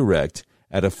factory direct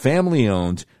at a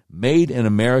family-owned,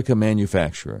 made-in-America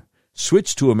manufacturer.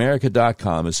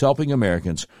 SwitchToAmerica.com is helping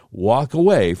Americans walk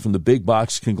away from the big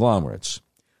box conglomerates.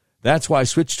 That's why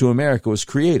Switch to America was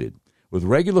created, with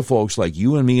regular folks like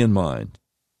you and me in mind.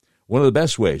 One of the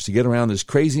best ways to get around this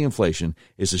crazy inflation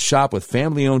is to shop with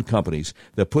family-owned companies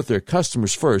that put their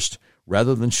customers first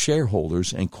rather than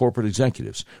shareholders and corporate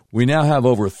executives. We now have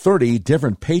over 30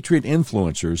 different Patriot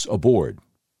influencers aboard.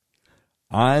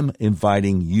 I'm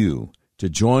inviting you to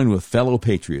join with fellow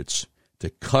patriots to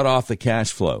cut off the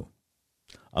cash flow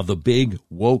of the big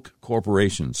woke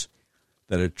corporations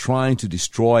that are trying to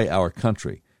destroy our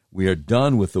country. We are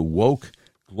done with the woke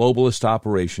globalist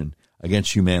operation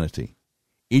against humanity.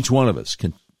 Each one of us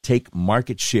can take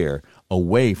market share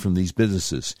away from these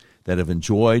businesses that have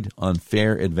enjoyed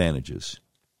unfair advantages.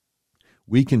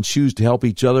 We can choose to help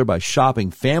each other by shopping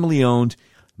family-owned,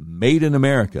 made in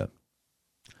America.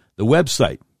 The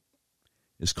website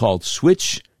is called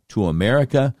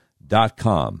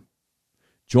SwitchToAmerica.com.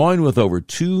 Join with over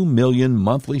 2 million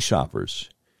monthly shoppers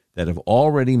that have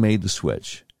already made the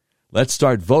switch. Let's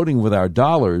start voting with our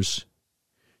dollars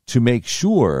to make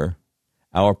sure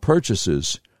our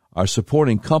purchases are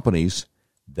supporting companies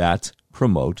that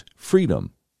promote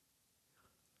freedom.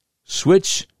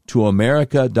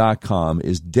 SwitchToAmerica.com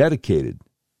is dedicated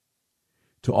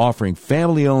to offering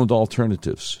family-owned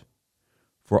alternatives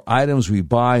for items we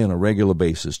buy on a regular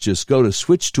basis. Just go to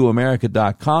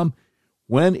SwitchToAmerica.com.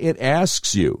 When it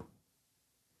asks you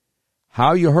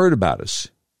how you heard about us,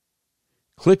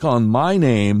 click on my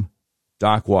name,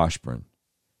 Doc Washburn.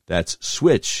 That's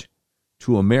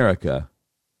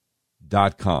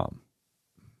SwitchToAmerica.com.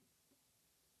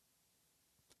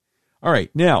 All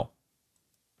right, now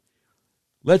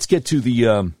let's get to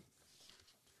the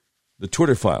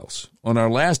Twitter files. On our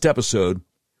last episode,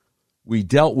 we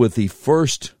dealt with the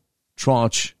first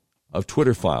tranche of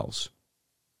Twitter files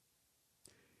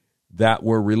that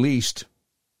were released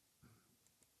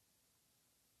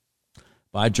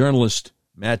by journalist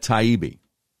Matt Taibbi.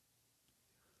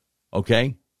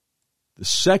 Okay? The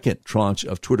second tranche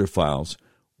of Twitter files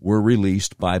were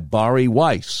released by Bari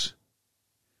Weiss.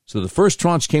 So the first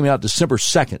tranche came out December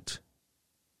 2nd,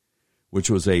 which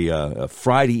was a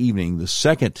Friday evening. The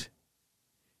second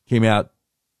came out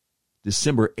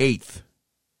December 8th.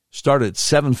 Started at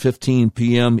 7:15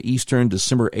 p.m. Eastern,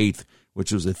 December 8th,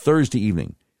 which was a Thursday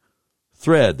evening.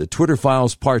 Thread, the Twitter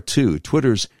Files Part 2,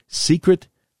 Twitter's secret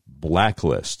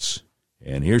blacklists.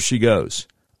 And here she goes.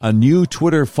 A new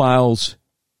Twitter Files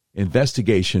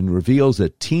investigation reveals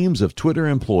that teams of Twitter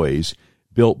employees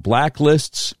built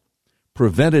blacklists,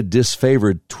 prevented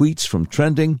disfavored tweets from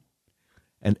trending,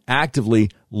 and actively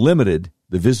limited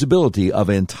the visibility of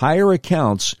entire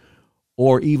accounts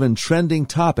or even trending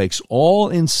topics, all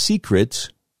in secret,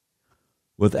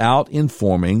 without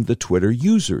informing the Twitter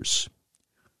users.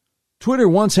 Twitter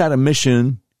once had a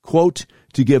mission, quote,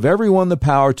 to give everyone the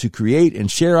power to create and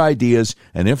share ideas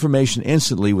and information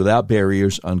instantly without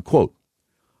barriers, unquote.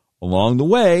 Along the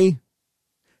way,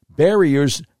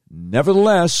 barriers,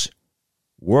 nevertheless,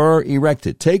 were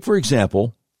erected. Take, for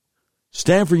example,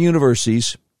 Stanford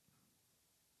University's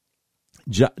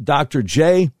Dr.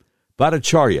 Jay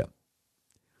Bhattacharya,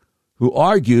 who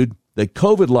argued that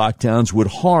COVID lockdowns would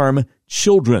harm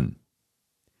children.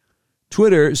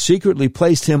 Twitter secretly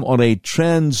placed him on a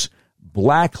trends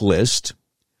blacklist,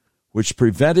 which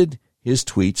prevented his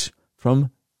tweets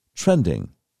from trending.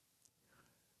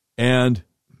 And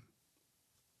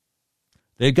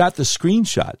they got the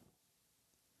screenshot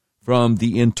from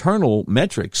the internal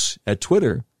metrics at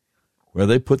Twitter where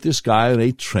they put this guy on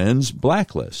a trends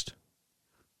blacklist.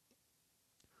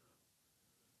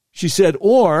 She said,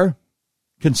 or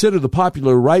consider the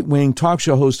popular right-wing talk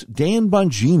show host Dan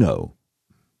Bongino,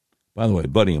 by the way, a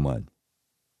buddy of mine,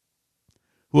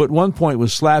 who at one point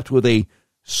was slapped with a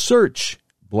search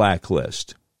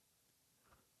blacklist.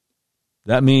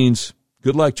 That means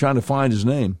good luck trying to find his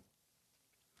name.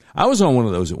 I was on one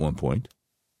of those at one point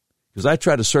because I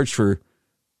tried to search for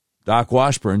Doc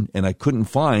Washburn and I couldn't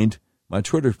find my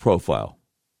Twitter profile.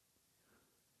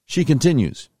 She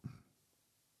continues.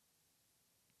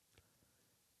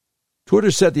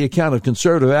 Twitter set the account of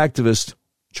conservative activist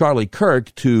Charlie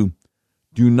Kirk to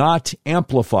do not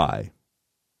amplify.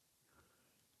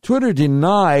 Twitter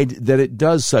denied that it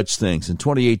does such things. In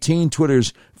 2018,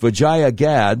 Twitter's Vijaya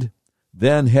Gadde,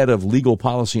 then head of legal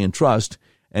policy and trust,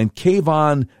 and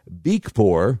Kayvon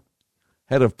Beekpour,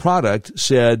 head of product,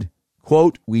 said,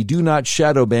 quote, we do not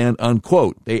shadow ban,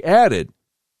 unquote. They added,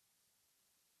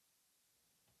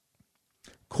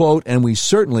 quote, and we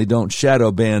certainly don't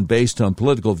shadow ban based on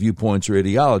political viewpoints or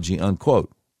ideology,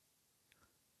 unquote.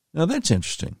 Now, that's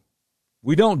interesting.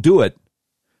 We don't do it,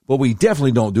 but we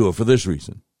definitely don't do it for this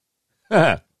reason.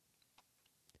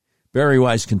 Bari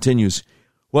Weiss continues,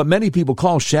 what many people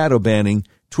call shadow banning,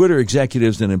 Twitter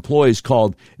executives and employees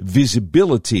called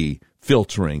visibility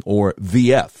filtering, or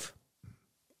VF.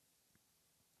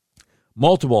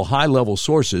 Multiple high-level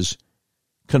sources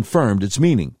confirmed its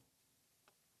meaning.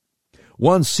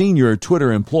 One senior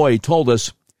Twitter employee told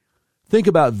us, think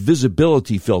about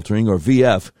visibility filtering, or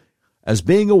VF, as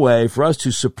being a way for us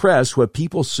to suppress what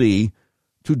people see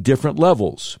to different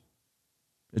levels.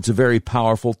 It's a very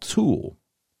powerful tool.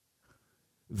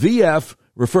 VF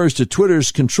refers to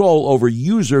Twitter's control over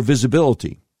user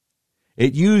visibility.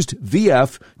 It used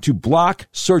VF to block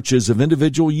searches of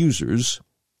individual users,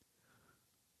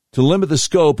 to limit the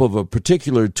scope of a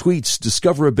particular tweet's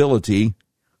discoverability,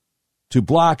 to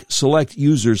block select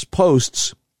users'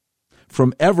 posts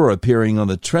from ever appearing on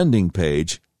the trending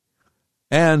page,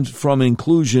 and from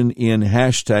inclusion in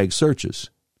hashtag searches,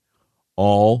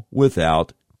 all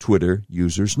without Twitter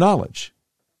users' knowledge.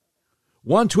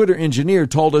 One Twitter engineer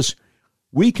told us,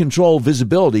 we control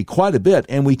visibility quite a bit,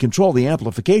 and we control the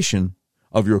amplification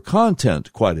of your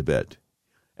content quite a bit.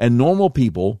 And normal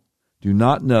people do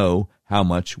not know how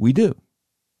much we do.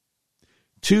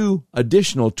 2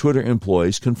 additional Twitter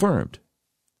employees confirmed.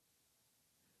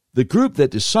 The group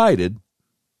that decided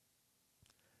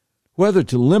whether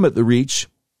to limit the reach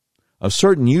of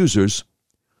certain users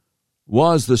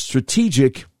was the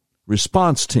Strategic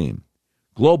Response Team,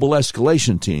 Global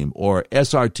Escalation Team, or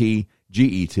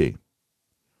SRT-GET.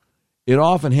 It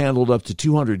often handled up to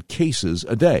 200 cases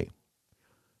a day.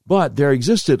 But there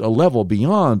existed a level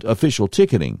beyond official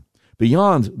ticketing,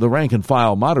 beyond the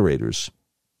rank-and-file moderators,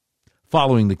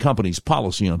 following the company's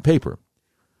policy on paper.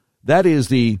 That is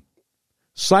the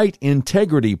Site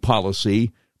Integrity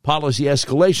Policy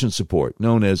Escalation Support,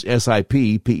 known as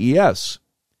SIP-PES.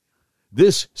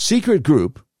 This secret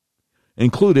group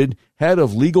included head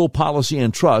of legal policy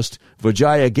and trust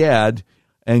Vijaya Gadde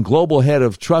and global head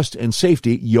of trust and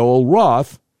safety, Yoel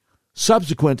Roth,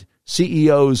 subsequent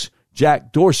CEOs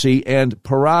Jack Dorsey and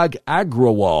Parag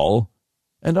Agrawal,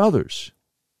 and others.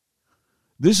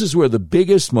 This is where the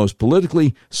biggest, most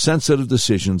politically sensitive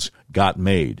decisions got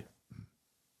made.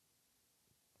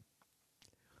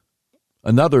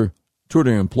 Another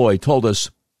Twitter employee told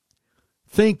us,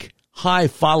 think high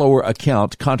follower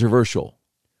account controversial.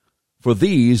 For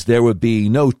these, there would be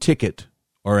no ticket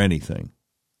or anything.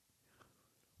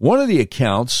 One of the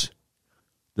accounts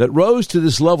that rose to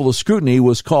this level of scrutiny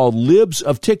was called Libs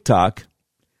of TikTok,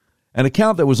 an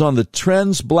account that was on the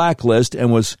Trends blacklist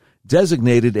and was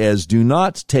designated as do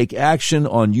not take action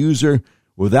on user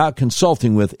without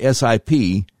consulting with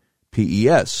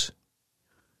SIP/PES.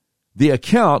 The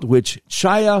account, which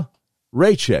Chaya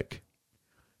Raichik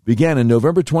began in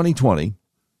November 2020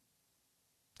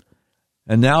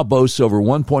 and now boasts over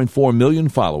 1.4 million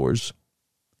followers,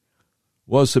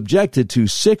 was subjected to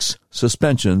 6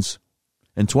 suspensions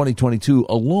in 2022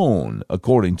 alone,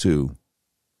 according to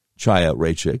Chaya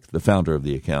Raichik, the founder of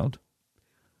the account.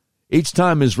 Each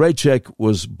time Ms. Raichik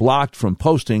was blocked from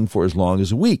posting for as long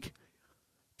as a week.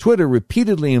 Twitter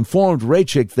repeatedly informed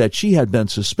Raichik that she had been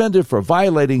suspended for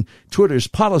violating Twitter's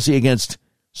policy against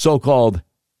so-called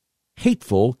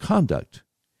hateful conduct.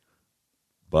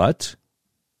 But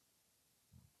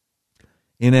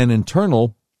in an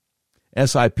internal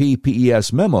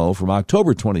SIP/PES memo from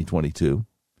October 2022,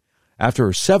 after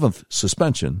her 7th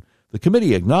suspension, the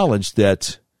committee acknowledged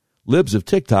that Libs of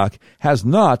TikTok has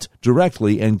not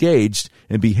directly engaged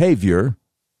in behavior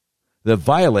that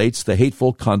violates the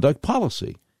hateful conduct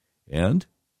policy. And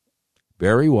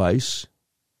Bari Weiss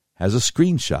has a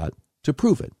screenshot to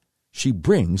prove it. She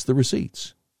brings the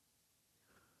receipts.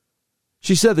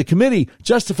 She said the committee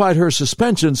justified her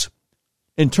suspensions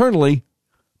internally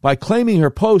by claiming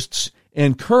her posts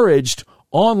encouraged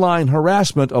online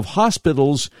harassment of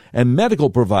hospitals and medical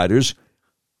providers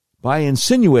by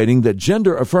insinuating that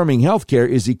gender-affirming healthcare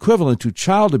is equivalent to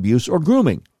child abuse or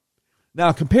grooming.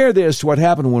 Now compare this to what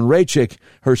happened when Raichik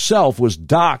herself was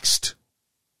doxxed.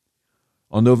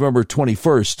 On November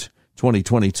 21st,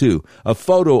 2022, a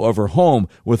photo of her home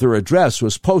with her address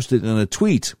was posted in a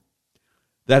tweet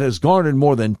that has garnered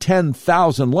more than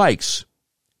 10,000 likes.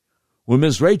 When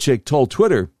Ms. Raichik told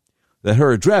Twitter that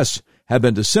her address had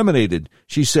been disseminated,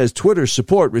 she says Twitter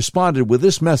support responded with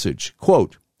this message,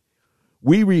 quote,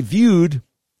 "We reviewed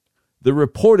the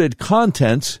reported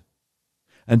content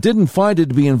and didn't find it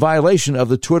to be in violation of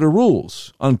the Twitter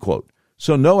rules," unquote.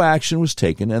 So no action was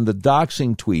taken, and the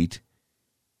doxing tweet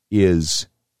is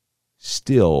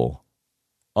still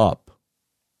up.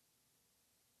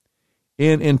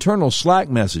 In internal Slack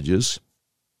messages,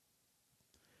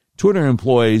 Twitter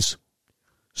employees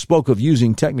spoke of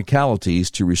using technicalities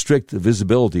to restrict the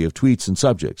visibility of tweets and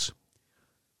subjects.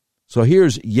 So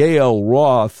here's Yoel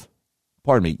Roth,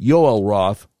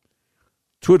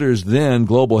 Twitter's then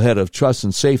global head of trust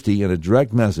and safety, in a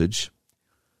direct message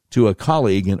to a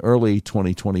colleague in early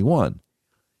 2021.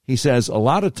 He says, a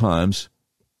lot of times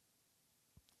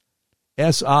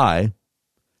SI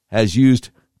has used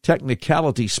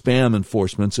technicality spam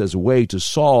enforcements as a way to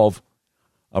solve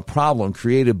a problem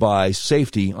created by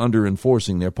safety under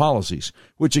enforcing their policies,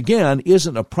 which again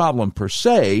isn't a problem per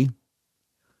se,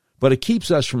 but it keeps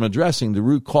us from addressing the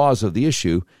root cause of the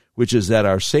issue, which is that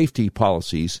our safety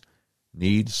policies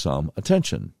need some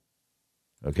attention.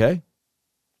 Okay?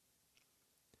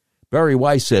 Bari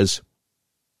Weiss says,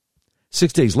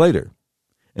 6 days later,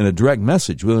 in a direct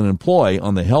message with an employee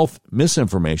on the Health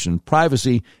Misinformation,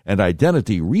 Privacy, and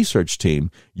Identity Research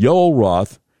Team, Yoel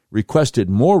Roth requested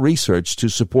more research to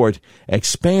support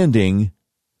expanding,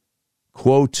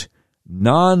 quote,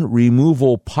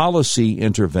 non-removal policy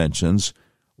interventions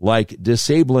like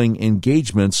disabling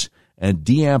engagements and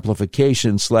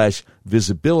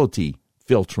de-amplification/visibility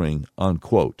filtering,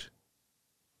 unquote.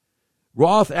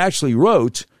 Roth actually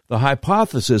wrote the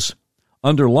hypothesis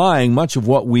underlying much of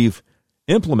what we've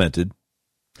implemented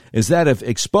is that if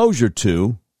exposure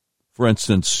to, for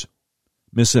instance,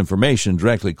 misinformation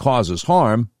directly causes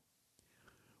harm,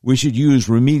 we should use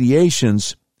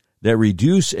remediations that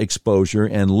reduce exposure,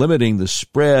 and limiting the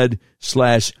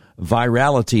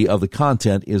spread/virality of the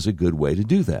content is a good way to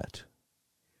do that.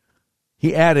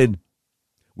 He added,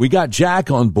 we got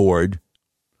Jack on board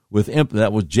with,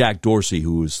 that was Jack Dorsey,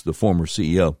 who was the former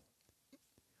CEO.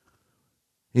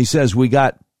 He says, we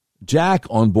got Jack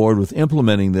on board with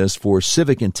implementing this for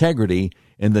civic integrity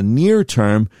in the near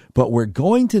term, but we're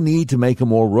going to need to make a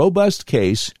more robust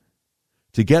case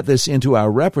to get this into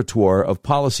our repertoire of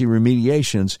policy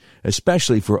remediations,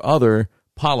 especially for other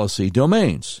policy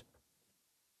domains.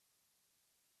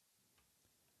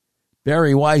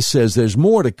 Barry Weiss says there's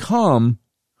more to come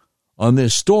on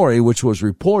this story, which was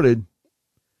reported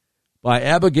by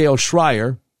Abigail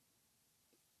Schreier,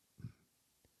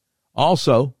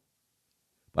 also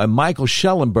by Michael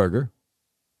Schellenberger,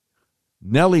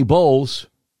 Nellie Bowles,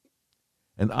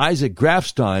 and Isaac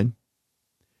Grafstein,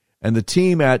 and the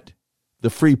team at the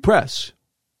Free Press.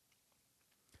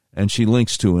 And she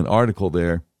links to an article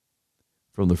there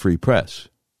from the Free Press.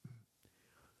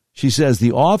 She says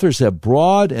the authors have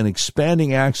broad and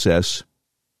expanding access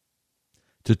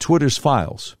to Twitter's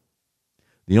files.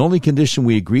 The only condition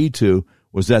we agreed to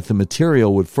was that the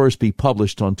material would first be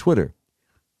published on Twitter.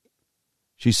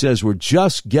 She says we're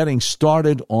just getting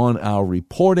started on our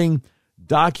reporting.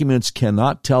 Documents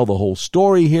cannot tell the whole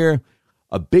story here.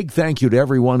 A big thank you to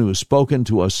everyone who has spoken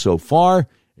to us so far.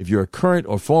 If you're a current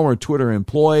or former Twitter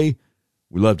employee,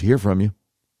 we'd love to hear from you.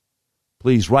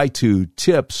 Please write to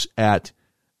tips at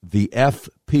the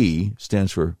FP,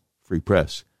 stands for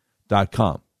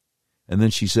freepress.com. And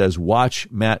then she says, watch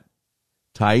Matt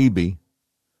Taibbi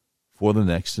for the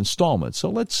next installment. So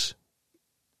let's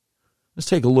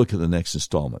take a look at the next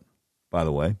installment, by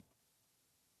the way.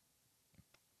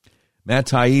 Matt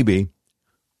Taibbi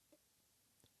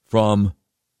from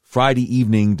Friday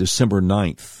evening, December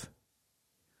 9th,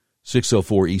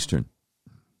 6:04 Eastern.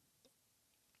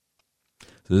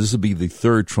 So this will be the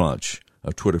third tranche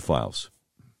of Twitter files.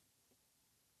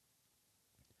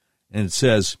 And it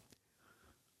says,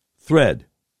 thread,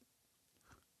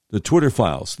 the Twitter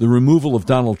files, the removal of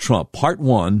Donald Trump, Part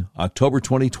 1, October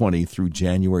 2020 through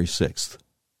January 6th.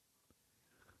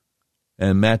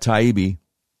 And Matt Taibbi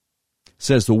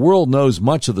says the world knows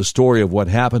much of the story of what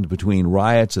happened between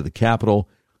riots at the Capitol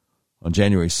on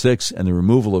January 6th and the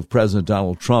removal of President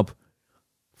Donald Trump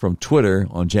from Twitter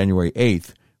on January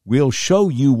 8th. We'll show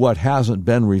you what hasn't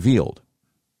been revealed.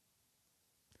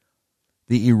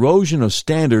 The erosion of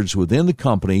standards within the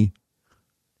company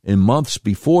in months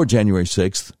before January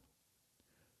 6th,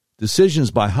 decisions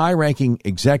by high-ranking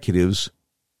executives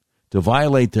to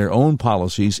violate their own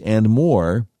policies, and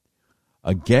more,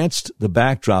 against the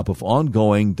backdrop of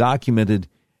ongoing documented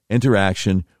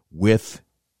interaction with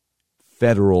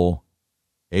federal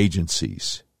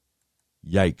agencies.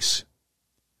 Yikes.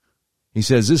 He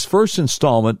says this first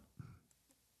installment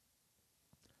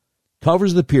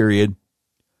covers the period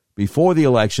before the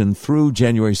election through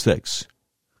January 6th.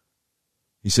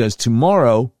 He says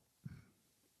tomorrow,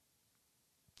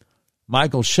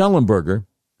 Michael Schellenberger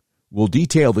will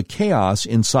detail the chaos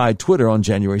inside Twitter on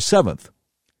January 7th.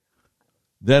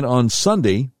 Then on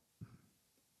Sunday,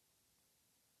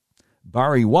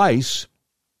 Barry Weiss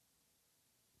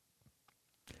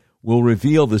will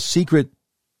reveal the secret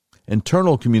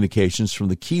internal communications from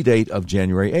the key date of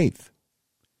January 8th.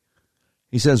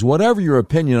 He says, whatever your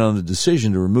opinion on the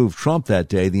decision to remove Trump that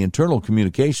day, the internal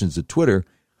communications at Twitter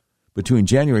between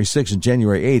January 6th and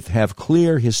January 8th have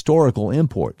clear historical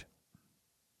import.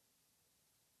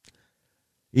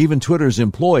 Even Twitter's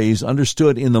employees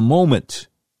understood in the moment.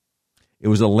 It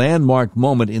was a landmark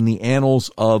moment in the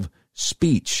annals of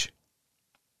speech.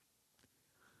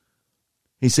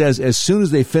 He says, as soon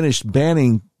as they finished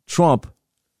banning Trump,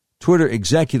 Twitter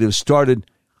executives started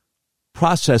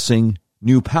processing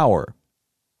new power.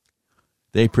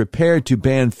 They prepared to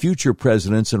ban future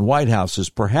presidents and White Houses,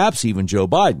 perhaps even Joe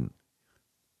Biden.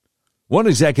 One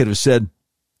executive said,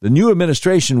 the new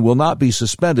administration will not be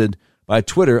suspended by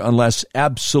Twitter unless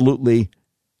absolutely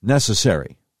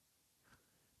necessary.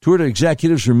 Twitter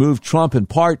executives removed Trump in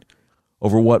part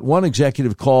over what one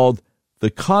executive called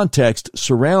the context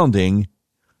surrounding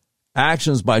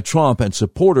actions by Trump and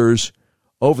supporters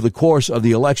over the course of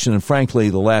the election and, frankly,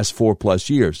 the last 4+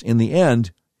 years. In the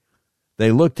end,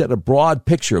 they looked at a broad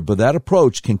picture, but that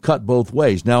approach can cut both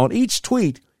ways. Now, in each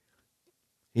tweet,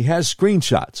 he has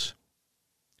screenshots.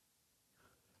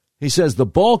 He says the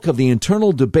bulk of the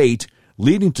internal debate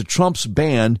leading to Trump's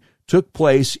ban took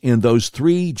place in those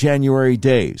 3 January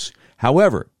days.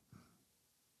 However,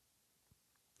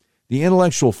 the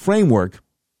intellectual framework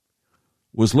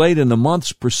was laid in the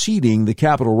months preceding the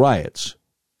Capitol riots.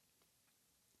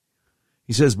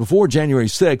 He says before January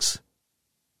 6th,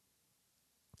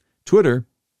 Twitter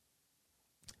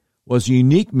was a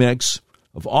unique mix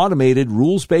of automated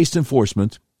rules-based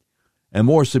enforcement and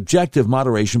more subjective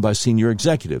moderation by senior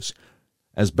executives.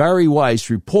 As Barry Weiss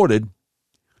reported,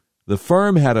 the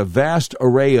firm had a vast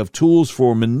array of tools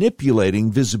for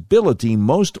manipulating visibility,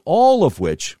 most all of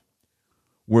which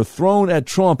were thrown at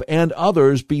Trump and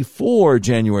others before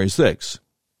January 6th.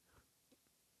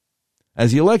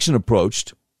 As the election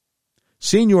approached,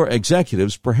 senior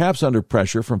executives, perhaps under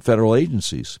pressure from federal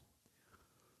agencies,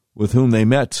 with whom they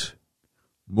met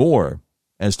more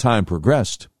as time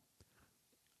progressed,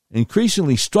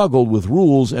 increasingly struggled with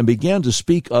rules and began to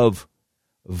speak of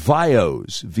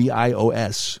VIOS,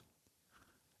 V-I-O-S,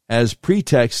 as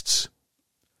pretexts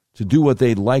to do what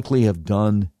they'd likely have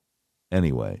done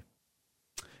anyway.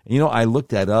 You know, I looked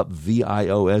that up,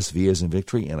 V-I-O-S, V as in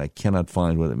victory, and I cannot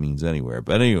find what it means anywhere.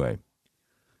 But anyway,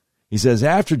 he says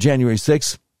after January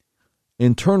 6th,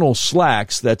 internal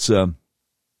Slacks, that's a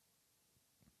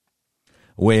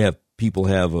way people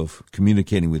have of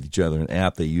communicating with each other, an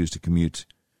app they use to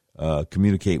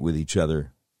communicate with each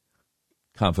other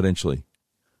confidentially.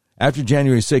 After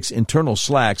January 6th, internal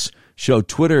Slacks showed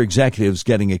Twitter executives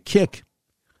getting a kick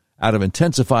out of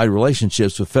intensified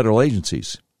relationships with federal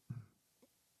agencies.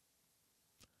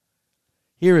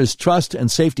 Here is Trust and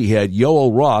Safety Head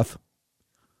Yoel Roth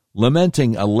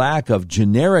lamenting a lack of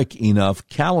generic enough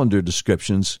calendar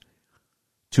descriptions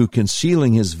to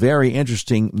concealing his very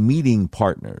interesting meeting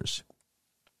partners.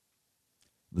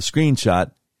 The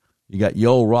screenshot, you got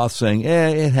Yoel Roth saying,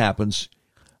 it happens.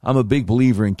 I'm a big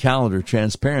believer in calendar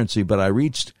transparency, but I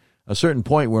reached a certain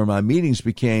point where my meetings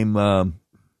became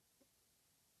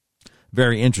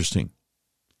very interesting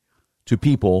to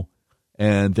people,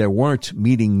 and there weren't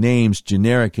meeting names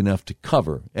generic enough to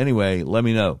cover. Anyway, let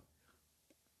me know.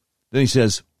 Then he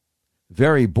says,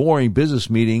 very boring business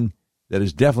meeting that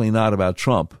is definitely not about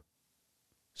Trump.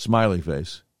 Smiley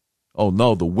face. Oh,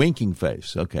 no, the winking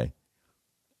face. Okay.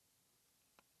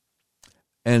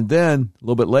 And then a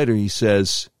little bit later he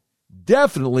says,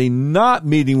 definitely not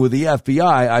meeting with the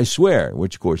FBI, I swear,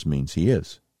 which of course means he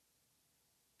is.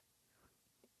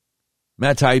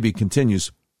 Matt Taibbi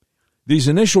continues, these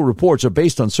initial reports are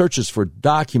based on searches for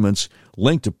documents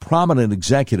linked to prominent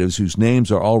executives whose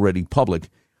names are already public.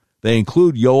 They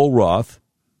include Yoel Roth,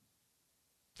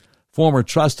 former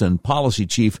Trust and Policy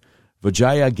Chief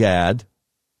Vijaya Gadde,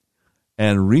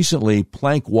 and recently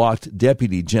plank-walked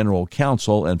Deputy General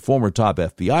Counsel and former top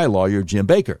FBI lawyer Jim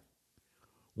Baker.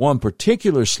 One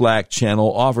particular Slack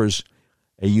channel offers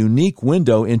a unique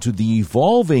window into the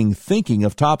evolving thinking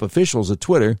of top officials at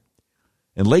Twitter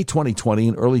in late 2020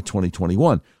 and early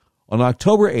 2021. On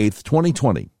October 8th,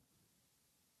 2020,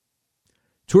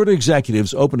 Twitter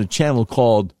executives opened a channel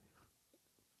called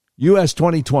US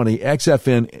 2020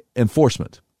 XFN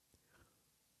Enforcement.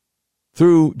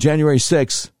 Through January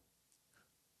 6th,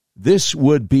 this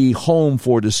would be home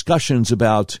for discussions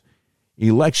about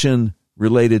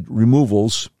election-related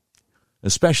removals,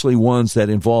 especially ones that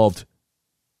involved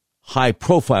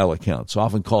high-profile accounts,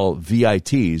 often called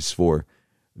VITs for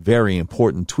very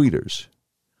important tweeters.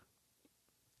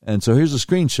 And so here's a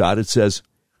screenshot. It says,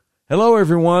 hello,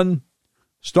 everyone.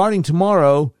 Starting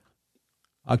tomorrow,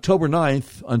 October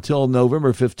 9th until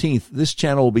November 15th, this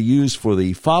channel will be used for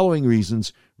the following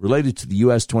reasons related to the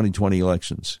U.S. 2020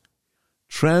 elections.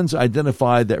 Trends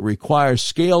identified that require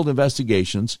scaled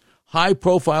investigations,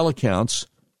 high-profile accounts,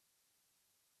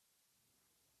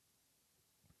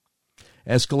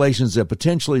 escalations that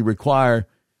potentially require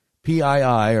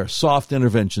PII or soft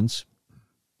interventions,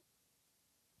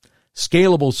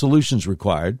 scalable solutions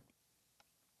required,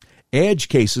 edge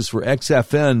cases for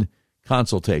XFN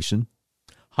consultation,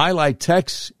 highlight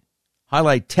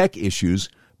tech issues,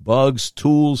 bugs,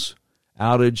 tools,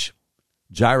 outage,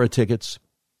 Jira tickets.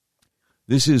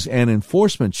 This is an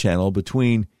enforcement channel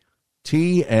between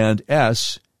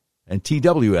T&S and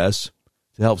TWS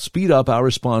to help speed up our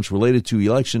response related to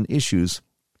election issues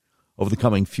over the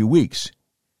coming few weeks.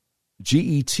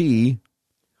 GET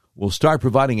will start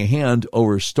providing a hand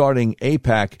over starting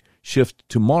APAC shift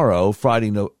tomorrow,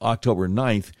 Friday, October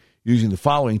 9th, using the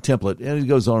following template. And it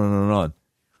goes on and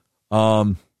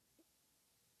on.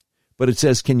 But it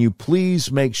says, can you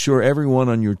please make sure everyone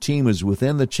on your team is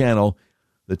within the channel?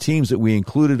 The teams that we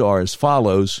included are as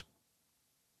follows: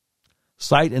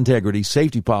 site integrity,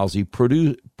 safety policy,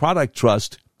 product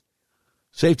trust,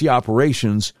 safety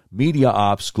operations, media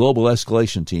ops, global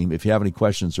escalation team. If you have any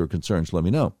questions or concerns, let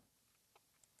me know.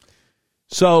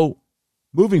 So,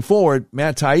 moving forward,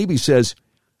 Matt Taibbi says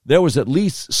there was at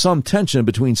least some tension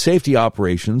between safety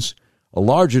operations, a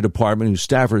larger department whose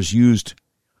staffers used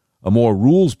a more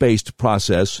rules-based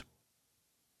process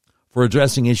for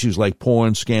addressing issues like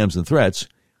porn, scams, and threats,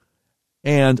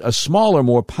 and a smaller,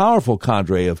 more powerful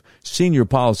cadre of senior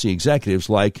policy executives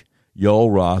like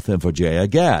Yoel Roth and Vijaya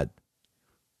Gadde.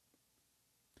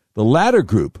 The latter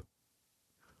group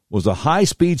was a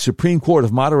high-speed Supreme Court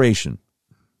of moderation,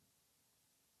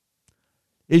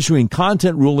 issuing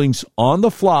content rulings on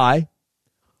the fly,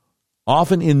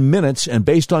 often in minutes and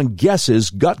based on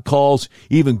guesses, gut calls,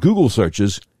 even Google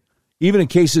searches, even in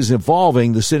cases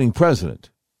involving the sitting president.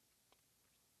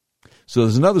 So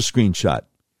there's another screenshot.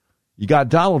 You got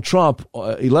Donald Trump,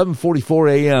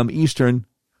 11:44 a.m. Eastern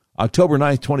October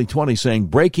 9th, 2020, saying,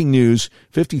 breaking news,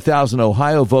 50,000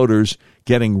 Ohio voters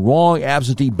getting wrong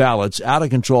absentee ballots, out of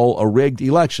control, a rigged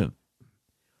election.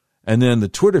 And then the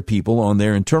Twitter people on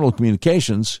their internal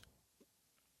communications,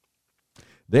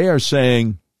 they are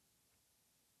saying,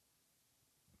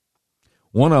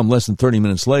 one of them less than 30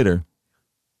 minutes later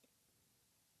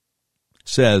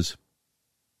says,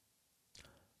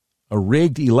 a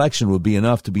rigged election would be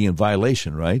enough to be in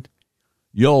violation, right?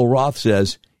 Yoel Roth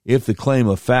says, if the claim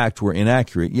of fact were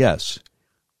inaccurate, yes.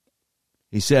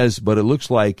 He says, but it looks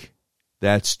like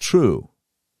that's true.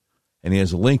 And he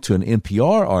has a link to an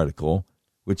NPR article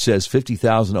which says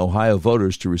 50,000 Ohio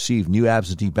voters to receive new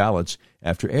absentee ballots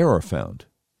after error found.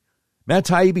 Matt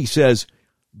Taibbi says,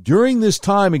 during this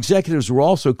time, executives were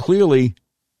also clearly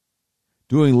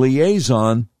doing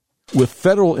liaison with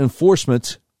federal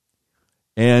enforcement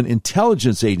and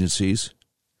intelligence agencies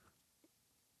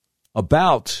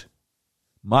about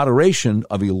moderation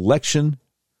of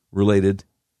election-related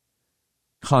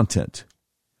content.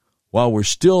 While we're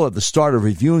still at the start of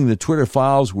reviewing the Twitter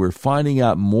files, we're finding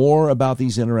out more about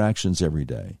these interactions every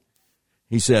day.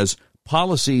 He says,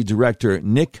 Policy Director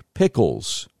Nick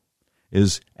Pickles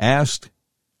is asked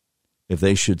if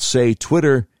they should say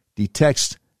Twitter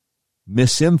detects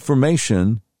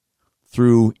misinformation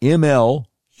through ML,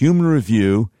 human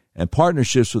review, and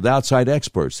partnerships with outside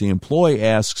experts. The employee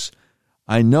asks,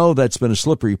 I know that's been a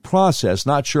slippery process.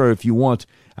 Not sure if you want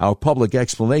our public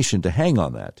explanation to hang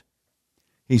on that.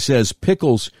 He says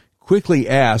Pickles quickly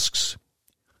asks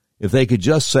if they could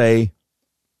just say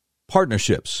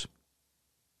partnerships.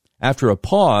 After a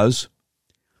pause,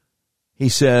 he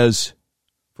says,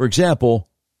 for example,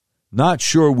 not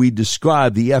sure we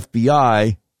describe the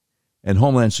FBI and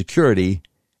Homeland Security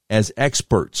as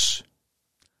experts.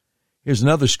 Here's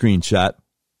another screenshot.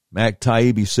 Matt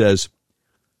Taibbi says,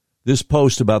 this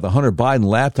post about the Hunter Biden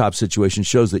laptop situation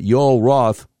shows that Yoel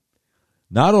Roth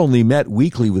not only met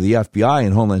weekly with the FBI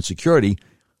and Homeland Security,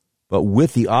 but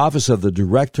with the Office of the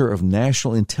Director of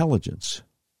National Intelligence.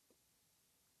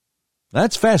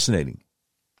 That's fascinating.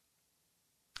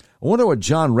 I wonder what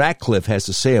John Ratcliffe has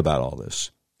to say about all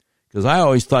this, because I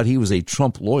always thought he was a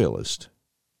Trump loyalist.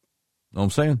 Know what I'm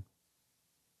saying?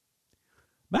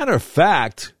 Matter of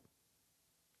fact,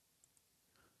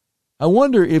 I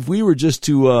wonder if we were just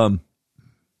to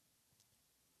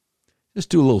just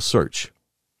do a little search.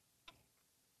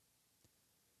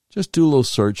 Just do a little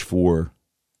search for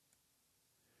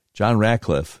John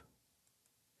Ratcliffe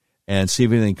and see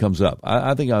if anything comes up.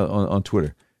 I think on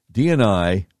Twitter,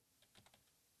 DNI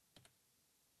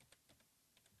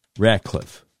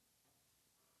Ratcliffe.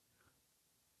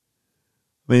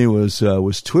 I mean,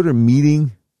 was Twitter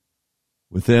meeting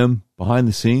with them behind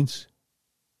the scenes?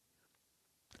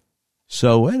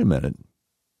 So, wait a minute.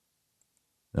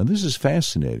 Now, this is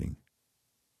fascinating.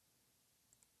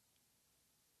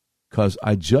 Because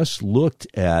I just looked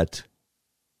at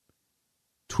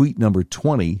tweet number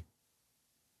 20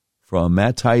 from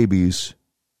Matt Taibbi's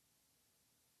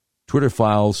Twitter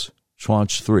Files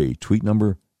Tranche 3, tweet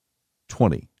number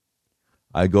 20.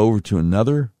 I go over to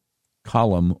another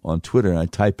column on Twitter and I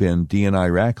type in DNI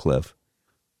Ratcliffe.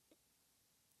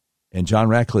 And John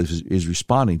Ratcliffe is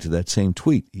responding to that same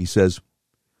tweet. He says,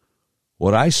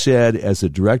 what I said as the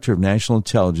Director of National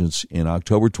Intelligence in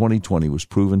October 2020 was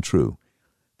proven true.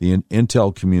 The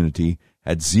intel community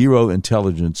had zero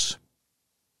intelligence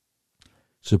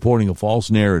supporting a false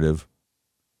narrative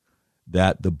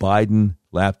that the Biden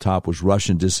laptop was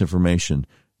Russian disinformation.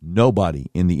 Nobody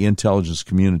in the intelligence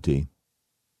community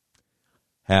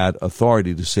had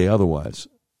authority to say otherwise.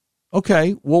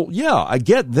 Okay, well, yeah, I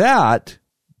get that.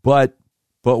 But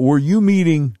were you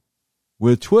meeting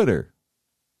with Twitter?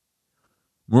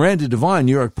 Miranda Devine,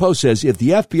 New York Post, says if the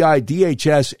FBI,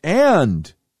 DHS,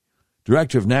 and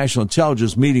Director of National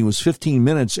Intelligence meeting was 15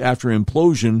 minutes after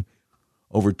implosion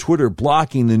over Twitter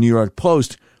blocking the New York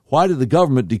Post, why did the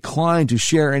government decline to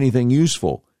share anything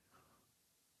useful?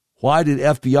 Why did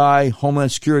FBI,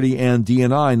 Homeland Security, and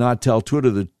DNI not tell Twitter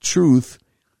the truth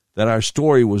that our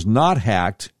story was not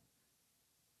hacked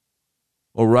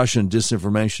or Russian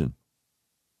disinformation?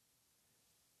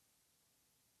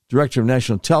 Director of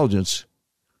National Intelligence,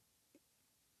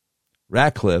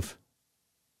 Ratcliffe,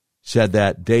 said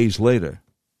that days later.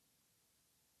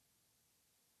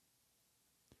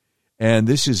 And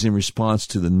this is in response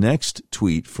to the next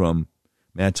tweet from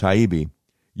Matt Taibbi.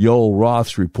 Yoel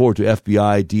Roth's report to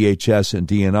FBI, DHS, and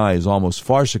DNI is almost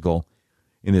farcical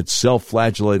in its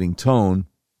self-flagellating tone.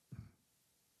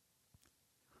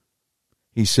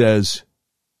 He says,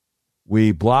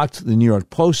 we blocked the New York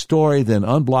Post story, then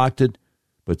unblocked it,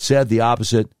 but said the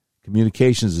opposite.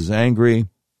 Communications is angry.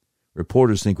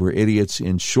 reporters think we're idiots.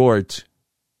 In short,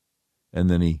 and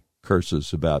then he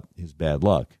curses about his bad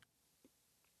luck.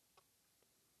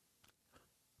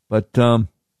 But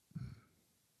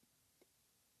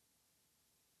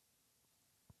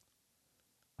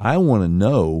I want to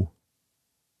know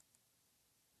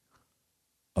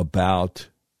about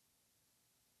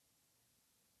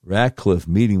Ratcliffe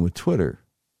meeting with Twitter.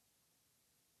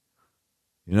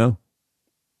 You know,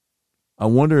 I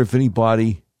wonder if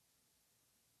anybody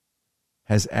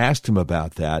has asked him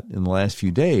about that in the last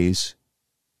few days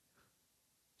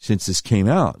since this came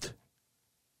out.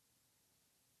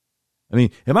 I mean,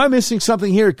 am I missing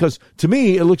something here? Because to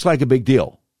me, it looks like a big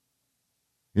deal.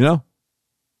 You know?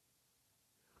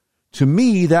 To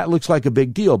me, that looks like a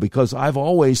big deal because I've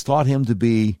always thought him to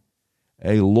be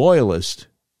a loyalist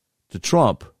to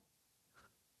Trump.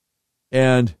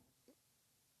 And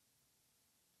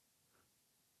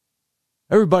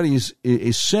everybody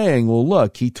is saying, well,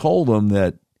 look, he told them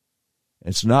that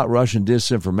it's not Russian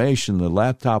disinformation. The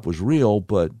laptop was real,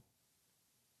 but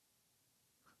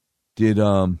did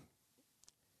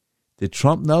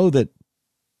Trump know that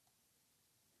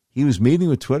he was meeting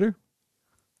with Twitter?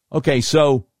 Okay,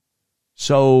 so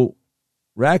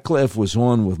Ratcliffe was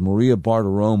on with Maria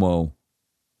Bartiromo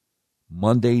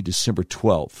Monday, December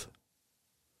 12th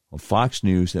on Fox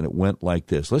News, and it went like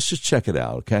this. Let's just check it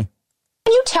out, okay?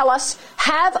 Can you tell us,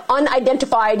 have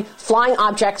unidentified flying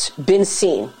objects been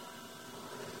seen?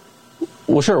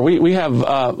 Well, sure. We have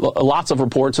lots of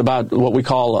reports about what we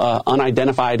call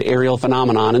unidentified aerial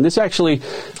phenomenon. And this actually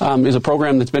is a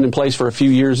program that's been in place for a few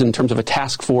years in terms of a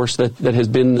task force that has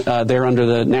been there under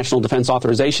the National Defense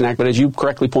Authorization Act. But as you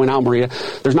correctly point out, Maria,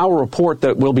 there's now a report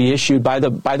that will be issued by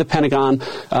the Pentagon,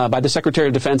 by the Secretary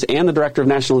of Defense and the Director of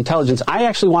National Intelligence. I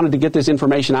actually wanted to get this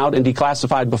information out and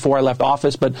declassified before I left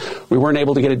office, but we weren't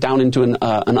able to get it down into an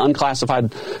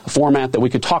unclassified format that we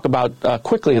could talk about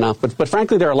quickly enough. But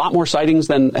frankly, there are a lot more sightings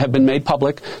than have been made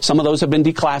public. Some of those have been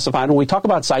declassified. When we talk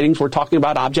about sightings, we're talking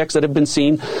about objects that have been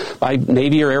seen by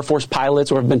Navy or Air Force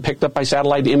pilots or have been picked up by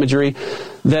satellite imagery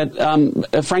that,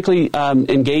 frankly,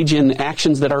 engage in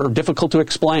actions that are difficult to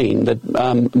explain,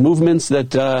 that movements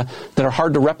that are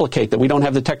hard to replicate, that we don't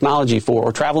have the technology for,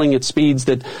 or traveling at speeds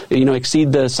that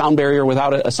exceed the sound barrier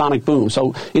without a sonic boom.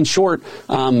 So, in short,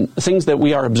 things that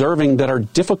we are observing that are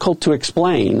difficult to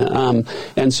explain.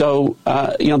 And so,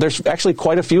 there's actually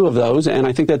quite a few of those, and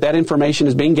I think that information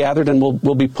is being gathered and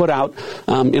will be put out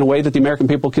in a way that the American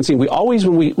people can see. We always,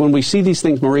 when we see these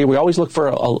things, Maria, we always look for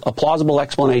a plausible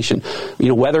explanation.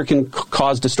 Weather can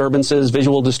cause disturbances,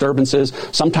 visual disturbances.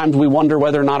 Sometimes we wonder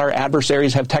whether or not our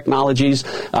adversaries have technologies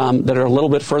that are a little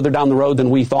bit further down the road than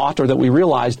we thought or that we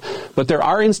realized. But there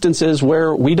are instances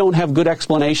where we don't have good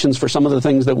explanations for some of the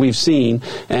things that we've seen.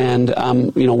 And,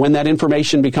 when that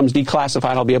information becomes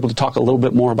declassified, I'll be able to talk a little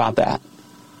bit more about that.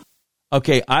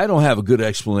 Okay, I don't have a good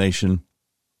explanation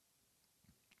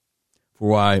for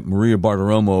why Maria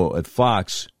Bartiromo at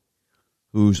Fox,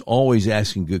 who's always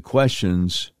asking good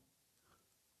questions,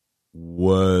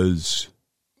 was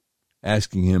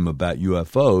asking him about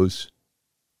UFOs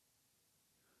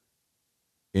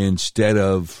instead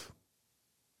of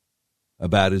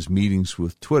about his meetings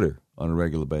with Twitter on a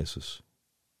regular basis.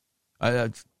 I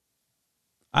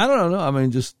don't know. I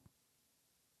mean, just...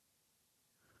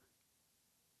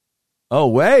 Oh,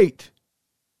 wait.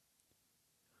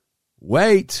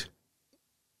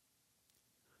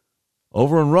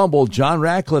 Over in Rumble, John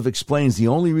Ratcliffe explains the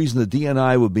only reason the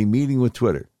DNI would be meeting with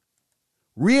Twitter.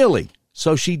 Really?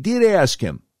 So she did ask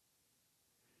him.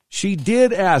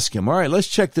 All right, let's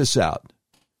check this out.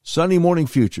 Sunday Morning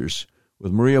Futures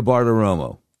with Maria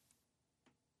Bartiromo.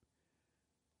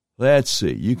 Let's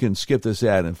see. You can skip this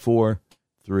ad in 4,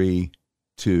 3,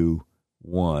 2,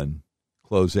 1.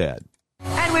 Close ad.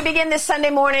 And we begin this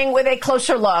Sunday morning with a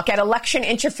closer look at election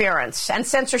interference and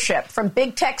censorship from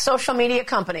big tech social media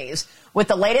companies with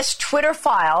the latest Twitter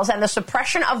files and the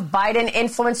suppression of Biden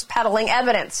influence peddling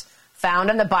evidence found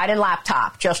on the Biden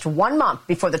laptop just 1 month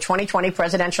before the 2020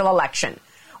 presidential election.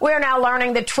 We are now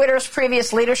learning that Twitter's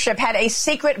previous leadership had a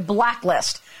secret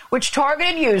blacklist which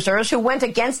targeted users who went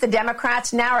against the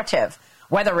Democrats' narrative,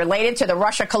 whether related to the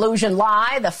Russia collusion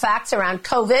lie, the facts around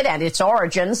COVID and its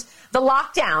origins, the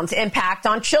lockdown's impact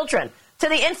on children, to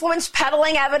the influence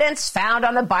peddling evidence found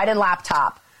on the Biden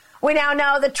laptop. We now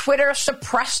know that Twitter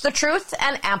suppressed the truth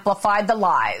and amplified the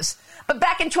lies. But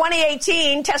back in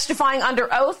 2018, testifying under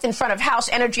oath in front of House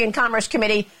Energy and Commerce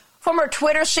Committee, former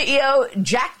Twitter CEO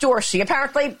Jack Dorsey,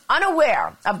 apparently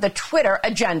unaware of the Twitter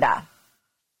agenda.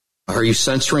 Are you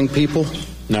censoring people?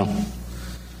 No.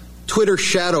 Twitter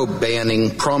shadow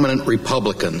banning prominent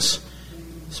Republicans.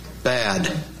 It's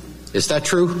bad. Is that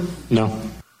true? No.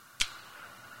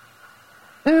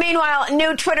 Meanwhile,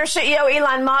 new Twitter CEO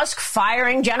Elon Musk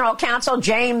firing General Counsel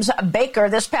James Baker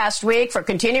this past week for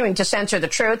continuing to censor the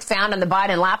truth found on the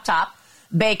Biden laptop.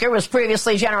 Baker was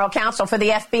previously general counsel for the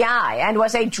FBI and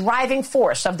was a driving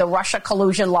force of the Russia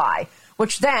collusion lie,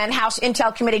 which then House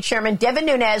Intel Committee Chairman Devin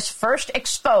Nunes first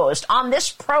exposed on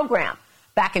this program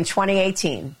back in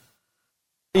 2018.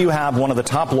 You have one of the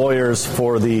top lawyers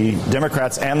for the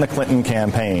Democrats and the Clinton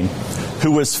campaign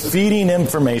who was feeding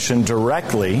information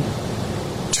directly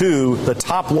to the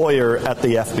top lawyer at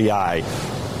the FBI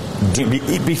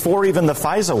before even the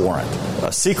FISA warrant.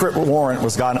 A secret warrant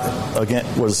was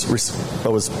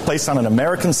placed on an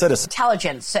American citizen.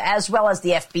 Intelligence, as well as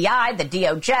the FBI, the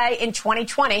DOJ, in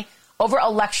 2020 over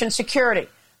election security.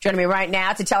 Joining me right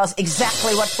now to tell us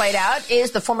exactly what played out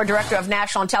is the former director of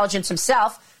national intelligence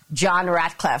himself, John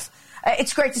Ratcliffe.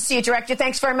 It's great to see you, Director.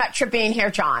 Thanks very much for being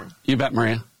here, John. You bet,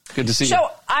 Maria. Good to see you. So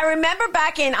I remember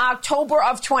back in October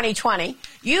of 2020,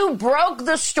 you broke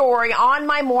the story on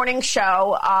my morning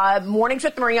show, Mornings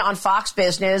with Maria on Fox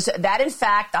Business, that in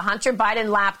fact the Hunter Biden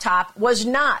laptop was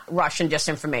not Russian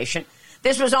disinformation.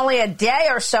 This was only a day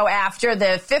or so after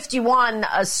the 51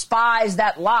 spies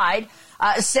that lied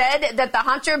said that the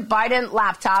Hunter Biden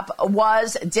laptop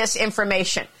was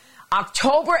disinformation.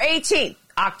 October 18th,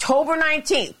 October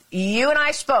 19th, you and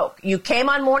I spoke. You came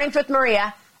on Mornings with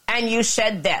Maria, and you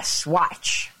said this.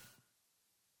 Watch.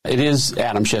 It is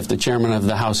Adam Schiff, the chairman of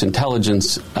the House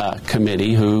Intelligence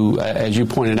Committee, who, as you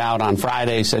pointed out on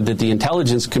Friday, said that the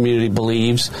intelligence community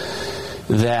believes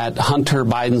that Hunter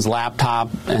Biden's laptop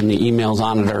and the emails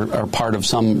on it are part of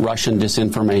some Russian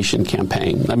disinformation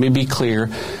campaign. Let me be clear.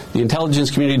 The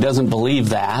intelligence community doesn't believe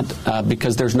that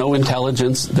because there's no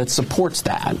intelligence that supports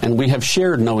that. And we have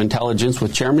shared no intelligence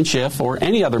with Chairman Schiff or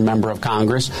any other member of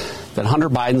Congress that Hunter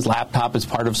Biden's laptop is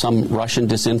part of some Russian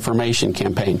disinformation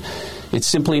campaign. It's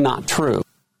simply not true.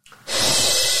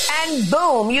 And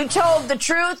boom, you told the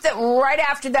truth. That right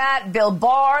after that, Bill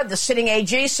Barr, the sitting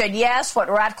AG, said yes, what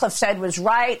Ratcliffe said was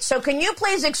right. So can you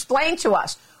please explain to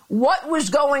us what was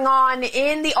going on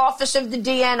in the office of the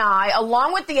DNI,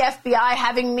 along with the FBI,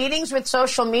 having meetings with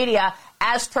social media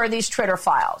as per these Twitter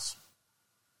files?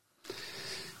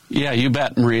 Yeah, you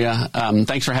bet, Maria.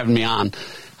 Thanks for having me on.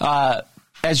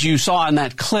 As you saw in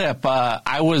that clip,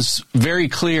 I was very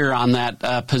clear on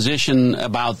that position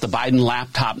about the Biden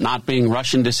laptop not being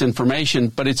Russian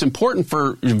disinformation. But it's important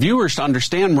for viewers to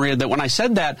understand, Maria, that when I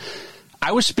said that,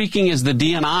 I was speaking as the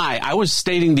DNI. I was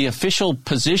stating the official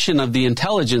position of the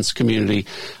intelligence community.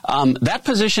 That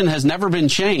position has never been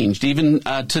changed, even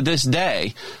to this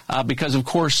day, because, of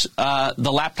course,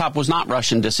 the laptop was not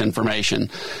Russian disinformation.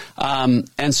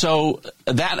 And so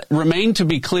that remained to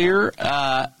be clear,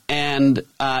 and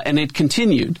it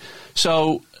continued.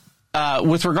 So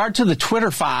with regard to the Twitter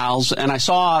files, and I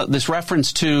saw this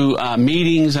reference to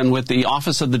meetings and with the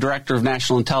Office of the Director of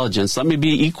National Intelligence, let me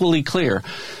be equally clear.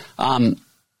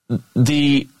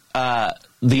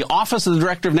 The Office of the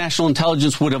Director of National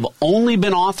Intelligence would have only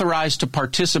been authorized to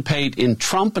participate in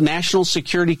Trump National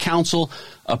Security Council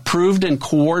approved and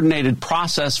coordinated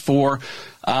process for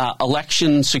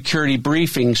election security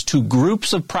briefings to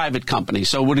groups of private companies.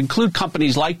 So it would include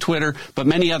companies like Twitter, but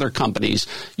many other companies,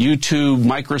 YouTube,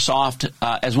 Microsoft,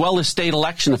 as well as state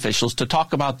election officials to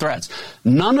talk about threats.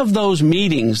 None of those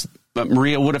meetings,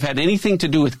 Maria, would have had anything to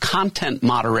do with content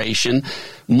moderation,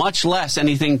 much less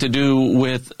anything to do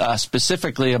with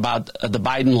specifically about the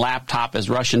Biden laptop as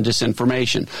Russian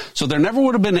disinformation. So there never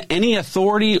would have been any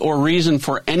authority or reason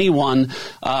for anyone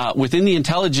within the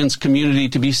intelligence community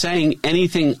to be saying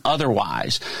anything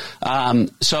otherwise.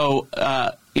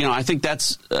 I think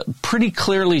that's pretty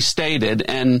clearly stated.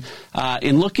 And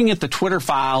in looking at the Twitter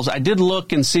files, I did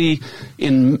look and see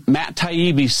in Matt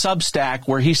Taibbi's Substack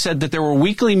where he said that there were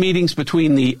weekly meetings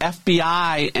between the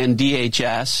FBI and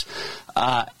DHS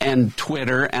and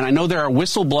Twitter. And I know there are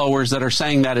whistleblowers that are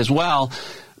saying that as well.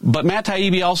 But Matt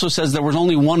Taibbi also says there was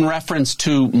only one reference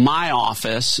to my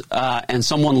office and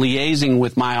someone liaising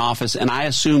with my office, and I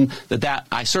assume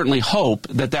I certainly hope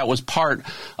that was part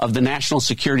of the National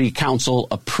Security Council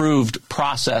approved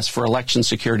process for election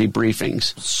security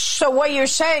briefings. So what you're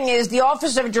saying is the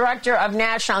Office of Director of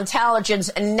National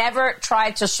Intelligence never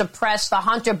tried to suppress the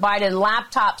Hunter Biden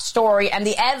laptop story and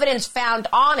the evidence found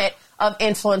on it of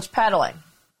influence peddling?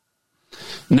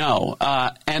 No.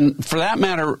 And for that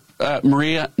matter,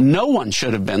 Maria, no one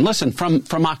should have been. Listen,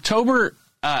 from October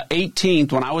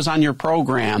 18th, when I was on your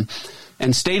program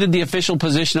and stated the official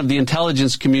position of the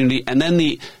intelligence community, and then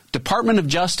the Department of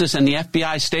Justice and the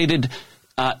FBI stated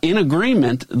in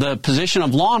agreement the position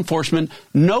of law enforcement,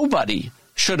 nobody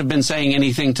should have been saying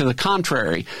anything to the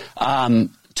contrary.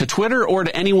 to Twitter or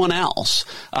to anyone else.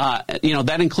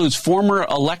 That includes former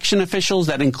election officials,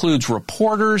 that includes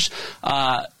reporters,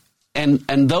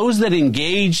 and those that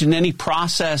engaged in any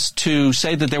process to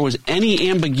say that there was any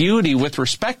ambiguity with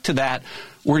respect to that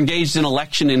were engaged in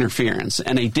election interference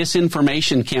and a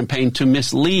disinformation campaign to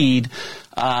mislead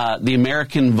the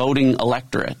American voting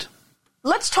electorate.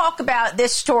 Let's talk about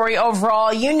this story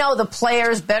overall. You know the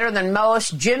players better than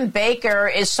most. Jim Baker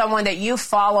is someone that you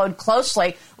followed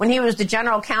closely when he was the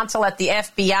general counsel at the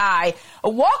FBI.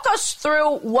 Walk us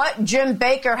through what Jim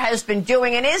Baker has been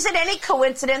doing. And is it any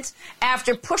coincidence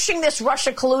after pushing this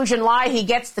Russia collusion lie, he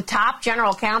gets the top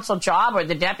general counsel job or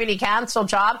the deputy counsel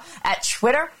job at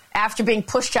Twitter after being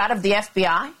pushed out of the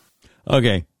FBI?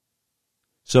 Okay.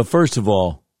 So first of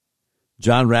all,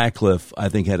 John Ratcliffe, I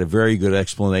think, had a very good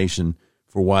explanation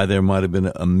for why there might have been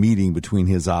a meeting between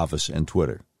his office and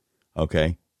Twitter.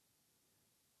 Okay?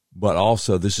 But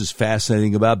also, this is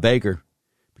fascinating about Baker,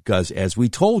 because as we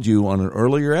told you on an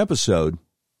earlier episode,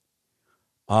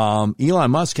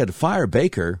 Elon Musk had to fire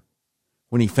Baker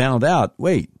when he found out,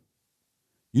 wait,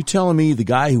 you telling me the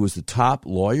guy who was the top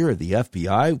lawyer at the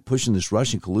FBI pushing this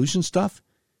Russian collusion stuff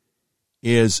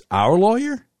is our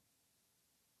lawyer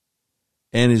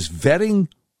and is vetting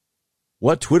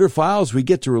what Twitter files we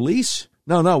get to release?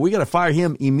 No, we got to fire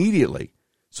him immediately.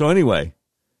 So anyway,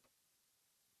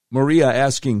 Maria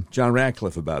asking John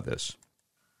Ratcliffe about this.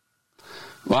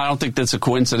 Well, I don't think that's a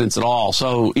coincidence at all.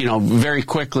 So, very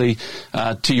quickly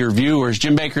to your viewers,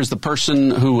 Jim Baker is the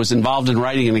person who was involved in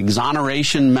writing an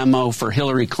exoneration memo for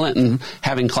Hillary Clinton,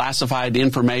 having classified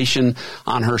information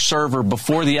on her server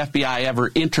before the FBI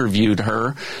ever interviewed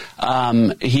her.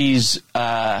 He's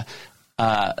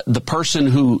the person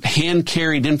who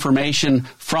hand-carried information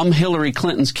from Hillary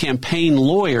Clinton's campaign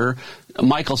lawyer,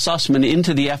 Michael Sussman,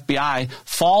 into the FBI,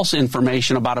 false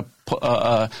information about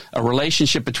a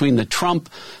relationship between the Trump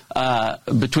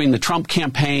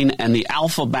campaign and the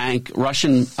Alpha Bank,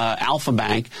 Russian Alpha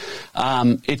Bank.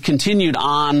 It continued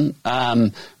on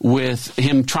with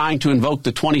him trying to invoke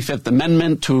the 25th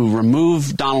Amendment to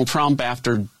remove Donald Trump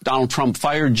after Donald Trump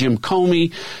fired Jim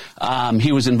Comey.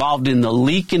 He was involved in the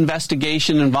leak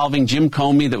investigation involving Jim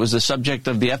Comey that was the subject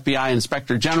of the FBI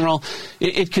Inspector General.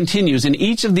 It continues. In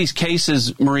each of these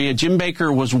cases, Maria, Jim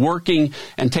Baker was working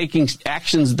and taking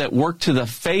actions that worked to the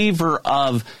favor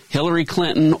of Hillary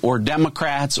Clinton or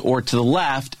Democrats or to the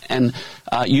left, and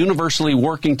universally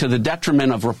working to the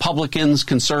detriment of Republicans,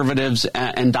 conservatives,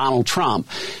 and Donald Trump.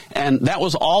 And that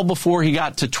was all before he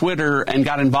got to Twitter and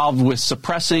got involved with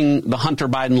suppressing the Hunter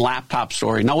Biden laptop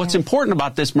story. Now, what's important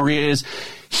about this, Maria, is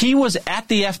he was at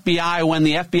the FBI when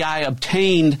the FBI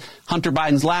obtained Hunter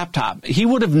Biden's laptop. He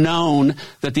would have known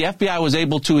that the FBI was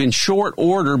able to, in short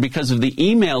order, because of the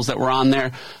emails that were on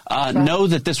there, know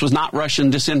that this was not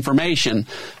Russian disinformation.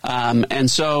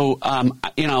 And so,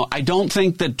 I don't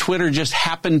think that Twitter just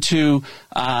happened to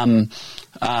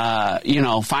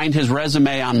find his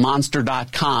resume on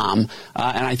Monster.com.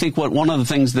 And I think one of the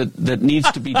things that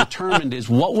needs to be determined is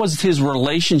what was his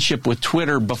relationship with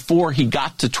Twitter before he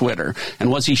got to Twitter,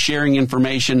 and was he sharing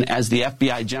information as the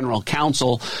FBI general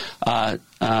counsel, to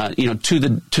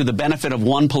the benefit of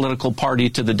one political party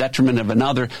to the detriment of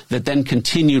another, that then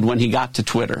continued when he got to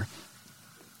Twitter.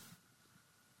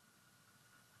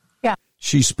 Yeah.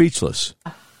 She's speechless.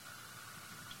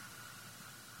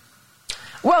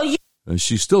 Well,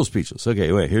 she's still speechless.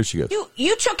 Okay, wait, here she goes.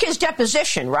 You took his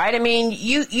deposition, right? I mean,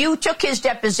 you took his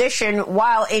deposition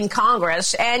while in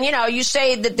Congress, and, you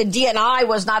say that the DNI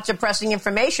was not suppressing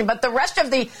information, but the rest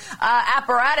of the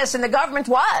apparatus in the government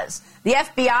was. The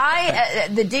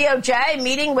FBI, the DOJ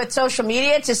meeting with social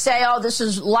media to say, this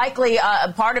is likely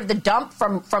a part of the dump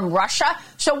from Russia.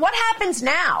 So what happens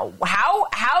now?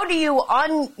 How do you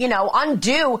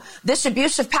undo this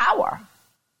abuse of power?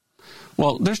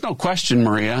 Well, there's no question,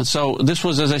 Maria. So this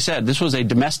was, as I said, this was a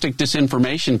domestic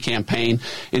disinformation campaign.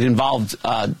 It involved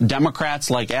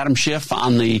Democrats like Adam Schiff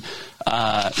on the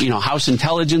House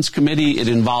Intelligence Committee. It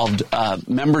involved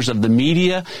members of the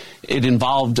media. It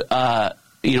involved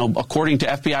according to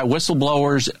FBI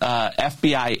whistleblowers,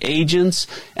 FBI agents,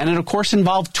 and it, of course,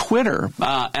 involved Twitter,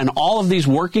 and all of these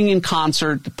working in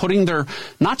concert, putting their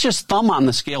not just thumb on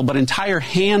the scale, but entire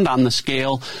hand on the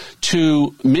scale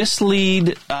to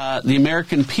mislead the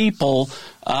American people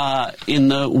in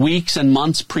the weeks and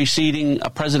months preceding a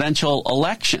presidential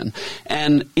election.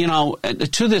 And,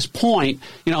 to this point,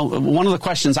 one of the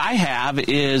questions I have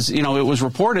is, it was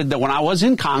reported that when I was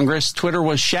in Congress, Twitter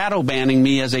was shadow banning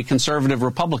me as a conservative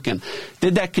Republican.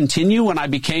 Did that continue when I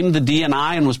became the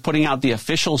DNI and was putting out the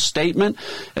official statement?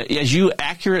 As you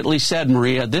accurately said,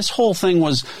 Maria, this whole thing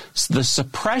was the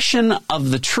suppression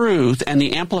of the truth and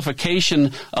the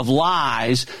amplification of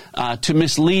lies to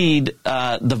mislead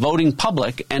the voting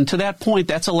public. And to that point,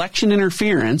 that's election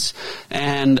interference.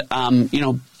 And,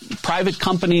 private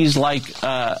companies like,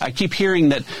 I keep hearing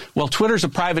that, well, Twitter's a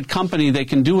private company, they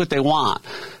can do what they want.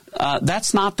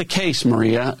 That's not the case,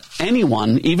 Maria.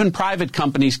 Anyone, even private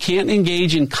companies, can't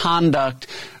engage in conduct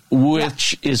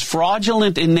which is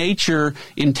fraudulent in nature,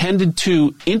 intended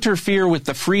to interfere with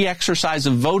the free exercise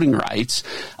of voting rights.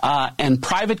 And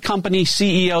private company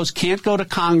CEOs can't go to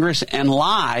Congress and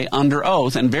lie under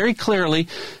oath. And very clearly,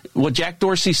 what Jack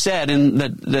Dorsey said in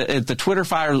the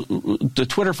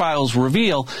Twitter files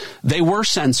reveal, they were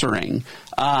censoring.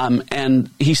 And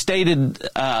he stated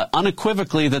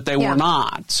unequivocally that they were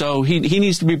not. So he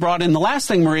needs to be brought in. The last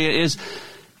thing, Maria, is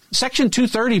Section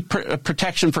 230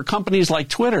 protection for companies like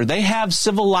Twitter. They have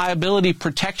civil liability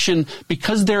protection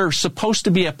because they're supposed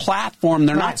to be a platform.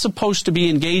 They're not supposed to be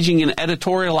engaging in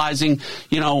editorializing,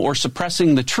 or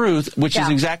suppressing the truth, which is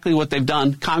exactly what they've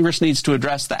done. Congress needs to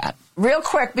address that. Real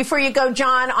quick, before you go,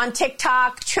 John, on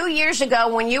TikTok, 2 years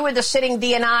ago when you were the sitting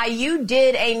DNI, you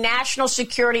did a national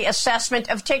security assessment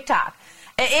of TikTok.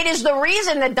 It is the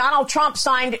reason that Donald Trump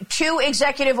signed 2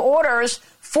 executive orders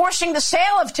forcing the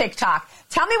sale of TikTok.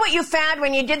 Tell me what you found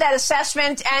when you did that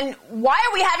assessment, and why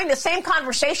are we having the same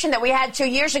conversation that we had 2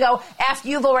 years ago after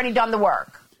you've already done the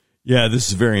work? Yeah, this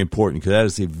is very important because that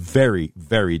is a very,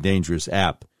 very dangerous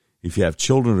app. If you have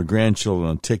children or grandchildren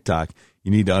on TikTok,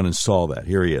 you need to uninstall that.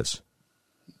 Here he is.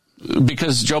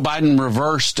 Because Joe Biden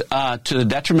reversed, to the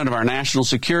detriment of our national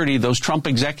security, those Trump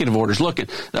executive orders. Look,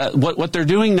 what they're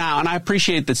doing now, and I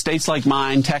appreciate that states like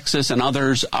mine, Texas, and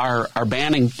others are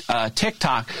banning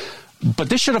TikTok. But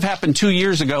this should have happened 2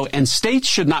 years ago, and states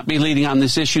should not be leading on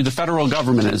this issue. The federal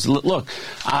government is. Look,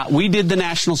 we did the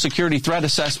national security threat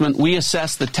assessment. We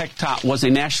assessed that TikTok was a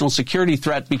national security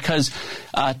threat because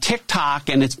TikTok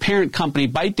and its parent company,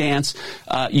 ByteDance,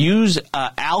 use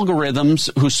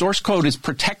algorithms whose source code is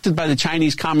protected by the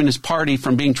Chinese Communist Party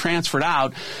from being transferred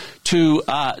out to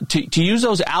use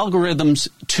those algorithms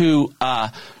to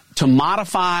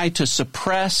modify, to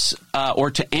suppress, or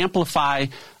to amplify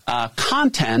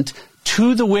content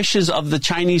to the wishes of the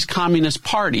Chinese Communist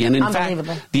Party. And in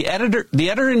fact, the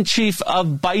editor-in-chief of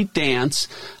ByteDance,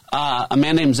 a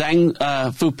man named Zhang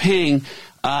Fuping,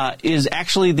 is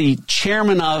actually the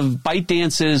chairman of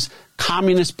ByteDance's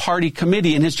Communist Party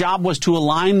committee, and his job was to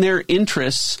align their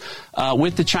interests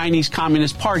with the Chinese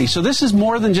Communist Party. So this is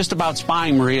more than just about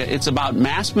spying, Maria. It's about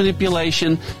mass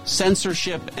manipulation,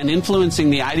 censorship, and influencing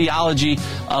the ideology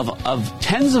of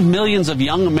tens of millions of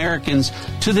young Americans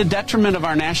to the detriment of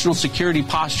our national security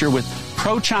posture with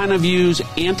pro-China views,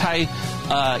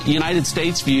 anti-United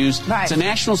States views. Right. It's a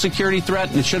national security threat,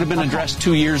 and it should have been addressed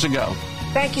 2 years ago.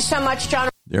 Thank you so much,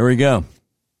 John. There we go.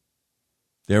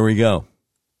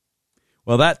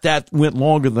 Well, that went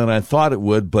longer than I thought it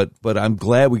would, but I'm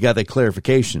glad we got that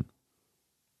clarification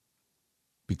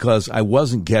because I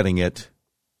wasn't getting it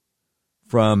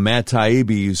from Matt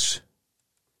Taibbi's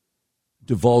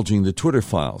divulging the Twitter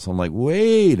files. I'm like,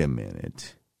 wait a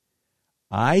minute.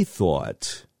 I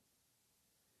thought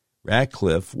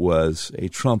Ratcliffe was a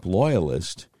Trump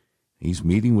loyalist. He's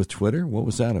meeting with Twitter? What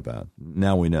was that about?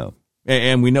 Now we know.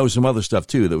 And we know some other stuff,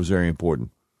 too, that was very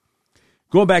important.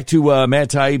 Going back to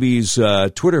Matt Taibbi's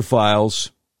Twitter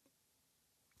files,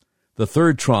 the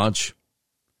third tranche,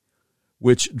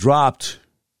 which dropped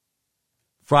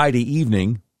Friday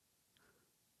evening,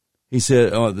 he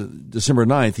said, December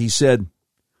 9th, he said,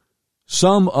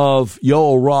 some of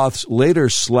Yoel Roth's later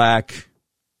Slack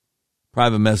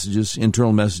private messages,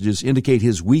 internal messages, indicate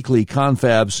his weekly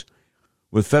confabs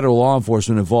with federal law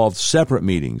enforcement involved separate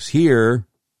meetings. Here,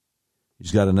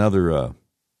 he's got another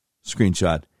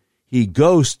screenshot. He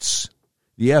ghosts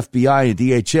the FBI and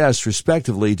DHS,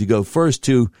 respectively, to go first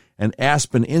to an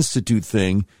Aspen Institute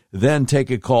thing, then take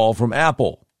a call from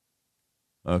Apple.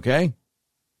 Okay?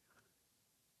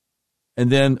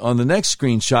 And then on the next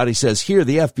screenshot, he says, here,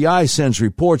 the FBI sends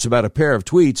reports about a pair of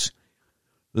tweets,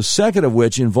 the second of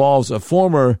which involves a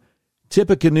former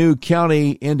Tippecanoe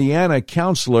County, Indiana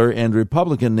counselor and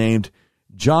Republican named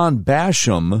John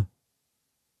Basham,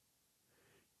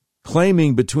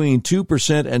 claiming between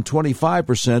 2% and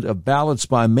 25% of ballots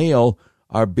by mail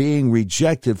are being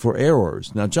rejected for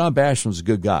errors. Now, John Basham's a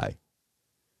good guy.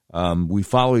 We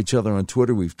follow each other on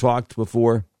Twitter. We've talked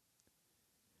before.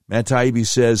 Matt Taibbi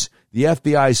says the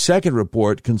FBI's second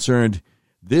report concerned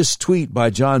this tweet by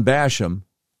John Basham.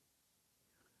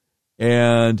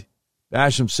 And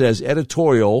Basham says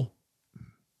editorial.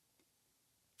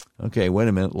 Okay, wait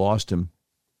a minute. Lost him.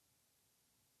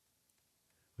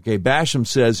 Okay, Basham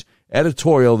says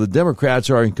editorial, the Democrats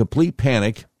are in complete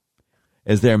panic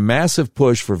as their massive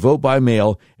push for vote by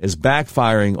mail is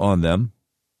backfiring on them.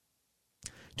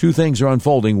 Two things are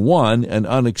unfolding. One, an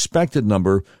unexpected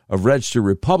number of registered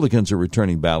Republicans are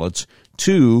returning ballots.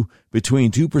 Two,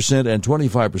 between 2% and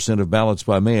 25% of ballots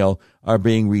by mail are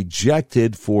being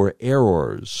rejected for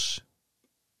errors.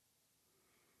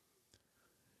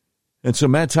 And so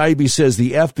Matt Taibbi says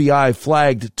the FBI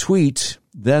flagged tweet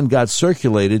then got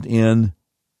circulated in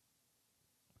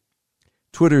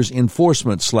Twitter's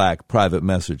enforcement Slack private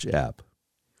message app.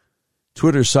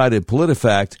 Twitter cited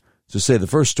PolitiFact to say the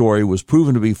first story was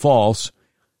proven to be false,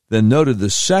 then noted the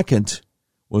second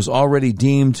was already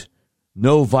deemed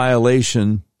no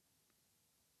violation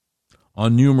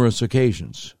on numerous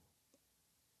occasions.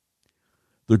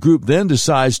 The group then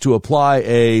decides to apply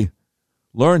a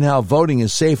 "Learn how voting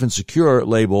is safe and secure"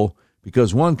 label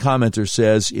because one commenter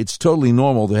says it's totally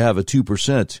normal to have a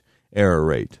 2% error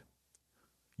rate.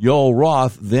 Yoel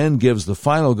Roth then gives the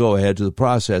final go-ahead to the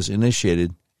process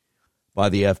initiated by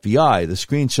the FBI. The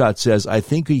screenshot says, "I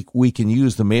think we can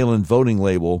use the mail-in voting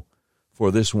label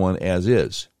for this one as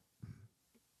is."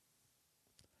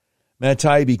 Matt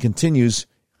Taibbi continues,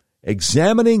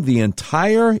 examining the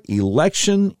entire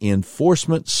election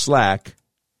enforcement Slack,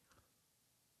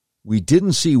 we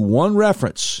didn't see one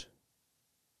reference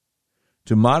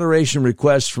to moderation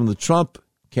requests from the Trump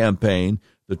campaign,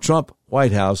 the Trump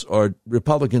White House, or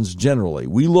Republicans generally.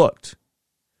 We looked.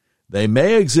 They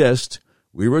may exist.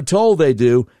 We were told they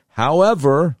do.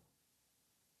 However,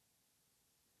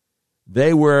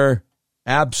 they were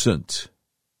absent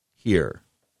here.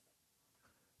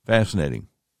 Fascinating.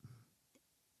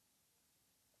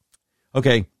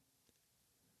 Okay.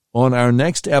 On our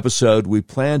next episode, we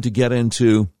plan to get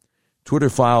into Twitter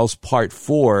Files Part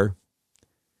 4,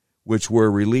 which were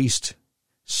released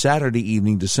Saturday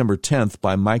evening, December 10th,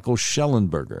 by Michael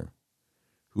Schellenberger,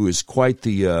 who is quite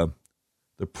the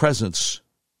presence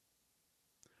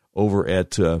over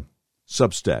at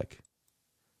Substack.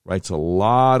 Writes a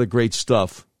lot of great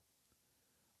stuff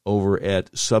over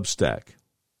at Substack.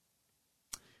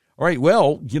 All right,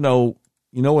 well, you know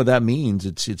what that means.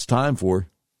 It's time to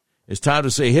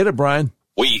say, hit it, Brian.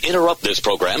 We interrupt this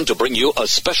program to bring you a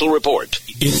special report.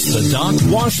 It's the Doc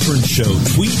Washburn Show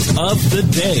Tweet of the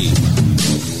Day.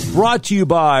 Brought to you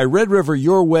by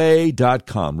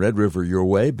RedRiverYourWay.com. Red River Your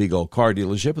Way, big old car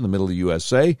dealership in the middle of the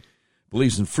USA.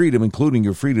 Believes in freedom, including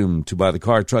your freedom to buy the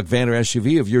car, truck, van, or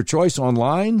SUV of your choice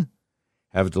online.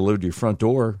 Have it delivered to your front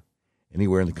door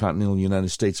anywhere in the continental United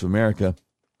States of America.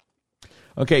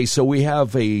 Okay, so we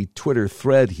have a Twitter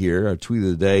thread here, our tweet of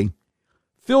the day.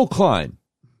 Phil Klein,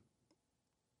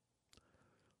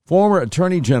 former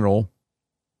Attorney General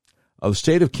of the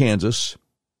state of Kansas,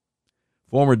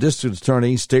 former District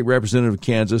Attorney, State Representative of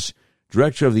Kansas,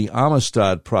 Director of the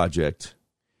Amistad Project,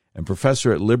 and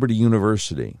Professor at Liberty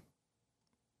University.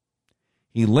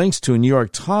 He links to a New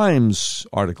York Times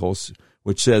article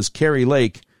which says Kari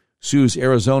Lake sues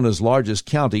Arizona's largest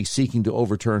county seeking to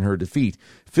overturn her defeat.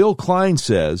 Phil Klein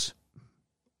says,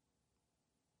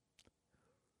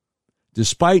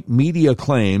 despite media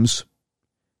claims,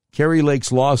 Kari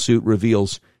Lake's lawsuit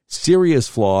reveals serious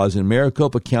flaws in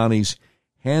Maricopa County's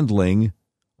handling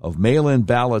of mail-in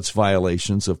ballots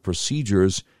violations of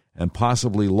procedures and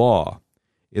possibly law.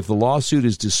 If the lawsuit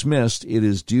is dismissed, it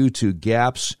is due to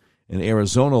gaps in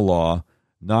Arizona law,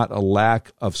 not a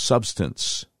lack of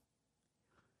substance.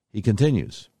 He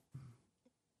continues,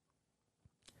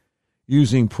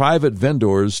 using private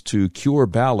vendors to cure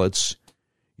ballots,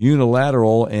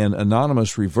 unilateral and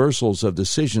anonymous reversals of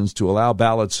decisions to allow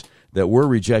ballots that were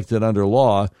rejected under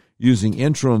law, using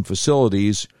interim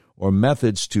facilities or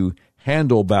methods to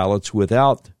handle ballots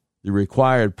without the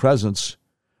required presence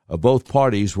of both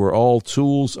parties were all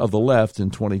tools of the left in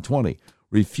 2020.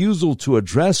 Refusal to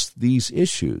address these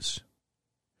issues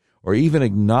or even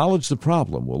acknowledge the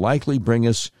problem will likely bring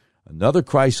us another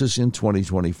crisis in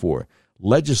 2024.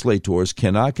 Legislators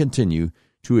cannot continue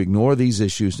to ignore these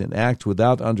issues and act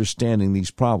without understanding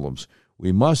these problems.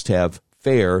 We must have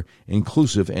fair,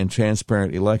 inclusive, and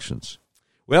transparent elections.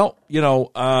 Well,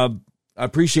 I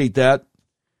appreciate that,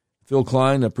 Phil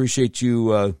Klein. I appreciate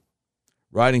you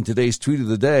writing today's tweet of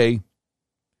the day.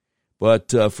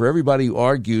 But for everybody who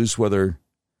argues whether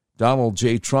Donald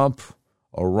J. Trump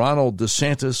or Ronald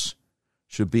DeSantis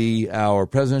should be our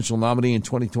presidential nominee in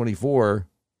 2024,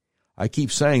 I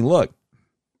keep saying, look,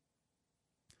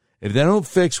 if they don't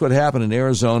fix what happened in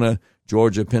Arizona,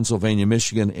 Georgia, Pennsylvania,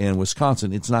 Michigan, and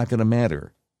Wisconsin, it's not going to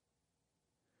matter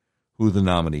who the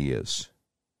nominee is.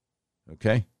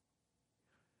 Okay?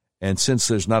 And since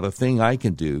there's not a thing I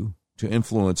can do to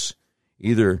influence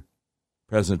either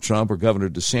President Trump or Governor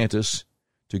DeSantis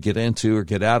to get into or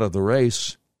get out of the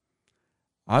race,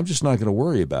 I'm just not going to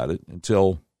worry about it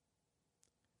until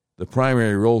the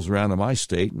primary rolls around in my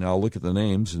state, and I'll look at the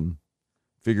names and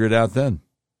figure it out then.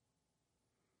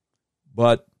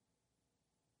 But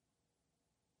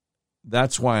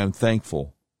that's why I'm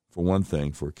thankful, for one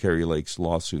thing, for Kari Lake's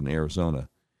lawsuit in Arizona.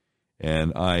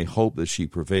 And I hope that she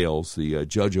prevails. The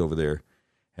judge over there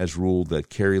has ruled that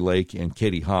Kari Lake and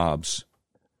Katie Hobbs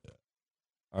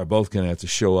are both going to have to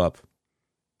show up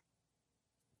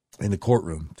in the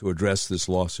courtroom to address this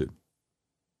lawsuit.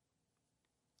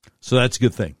 So that's a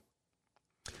good thing.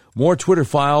 More Twitter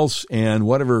files and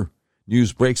whatever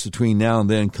news breaks between now and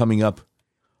then coming up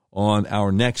on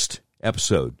our next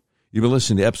episode. You've been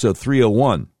listening to episode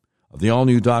 301 of the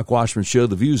all-new Doc Washburn Show.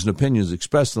 The views and opinions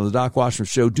expressed on the Doc Washburn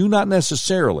Show do not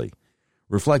necessarily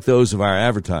reflect those of our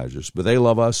advertisers, but they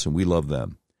love us and we love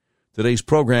them. Today's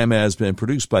program has been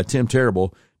produced by Tim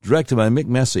Terrible, directed by Mick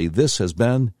Messy. This has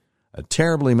been a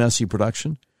terribly messy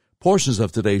production. Portions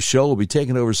of today's show will be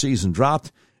taken overseas and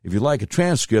dropped. If you'd like a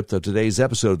transcript of today's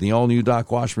episode of the all-new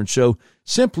Doc Washburn Show,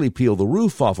 simply peel the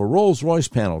roof off a Rolls-Royce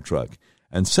panel truck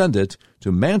and send it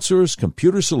to Mansour's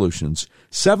Computer Solutions,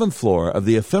 7th floor of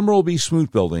the ephemeral B.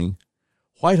 Smoot Building,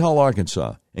 Whitehall,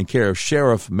 Arkansas, in care of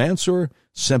Sheriff Mansour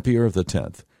Sempier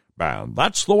X. And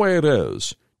that's the way it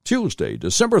is. Tuesday,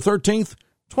 December 13th,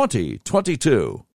 2022.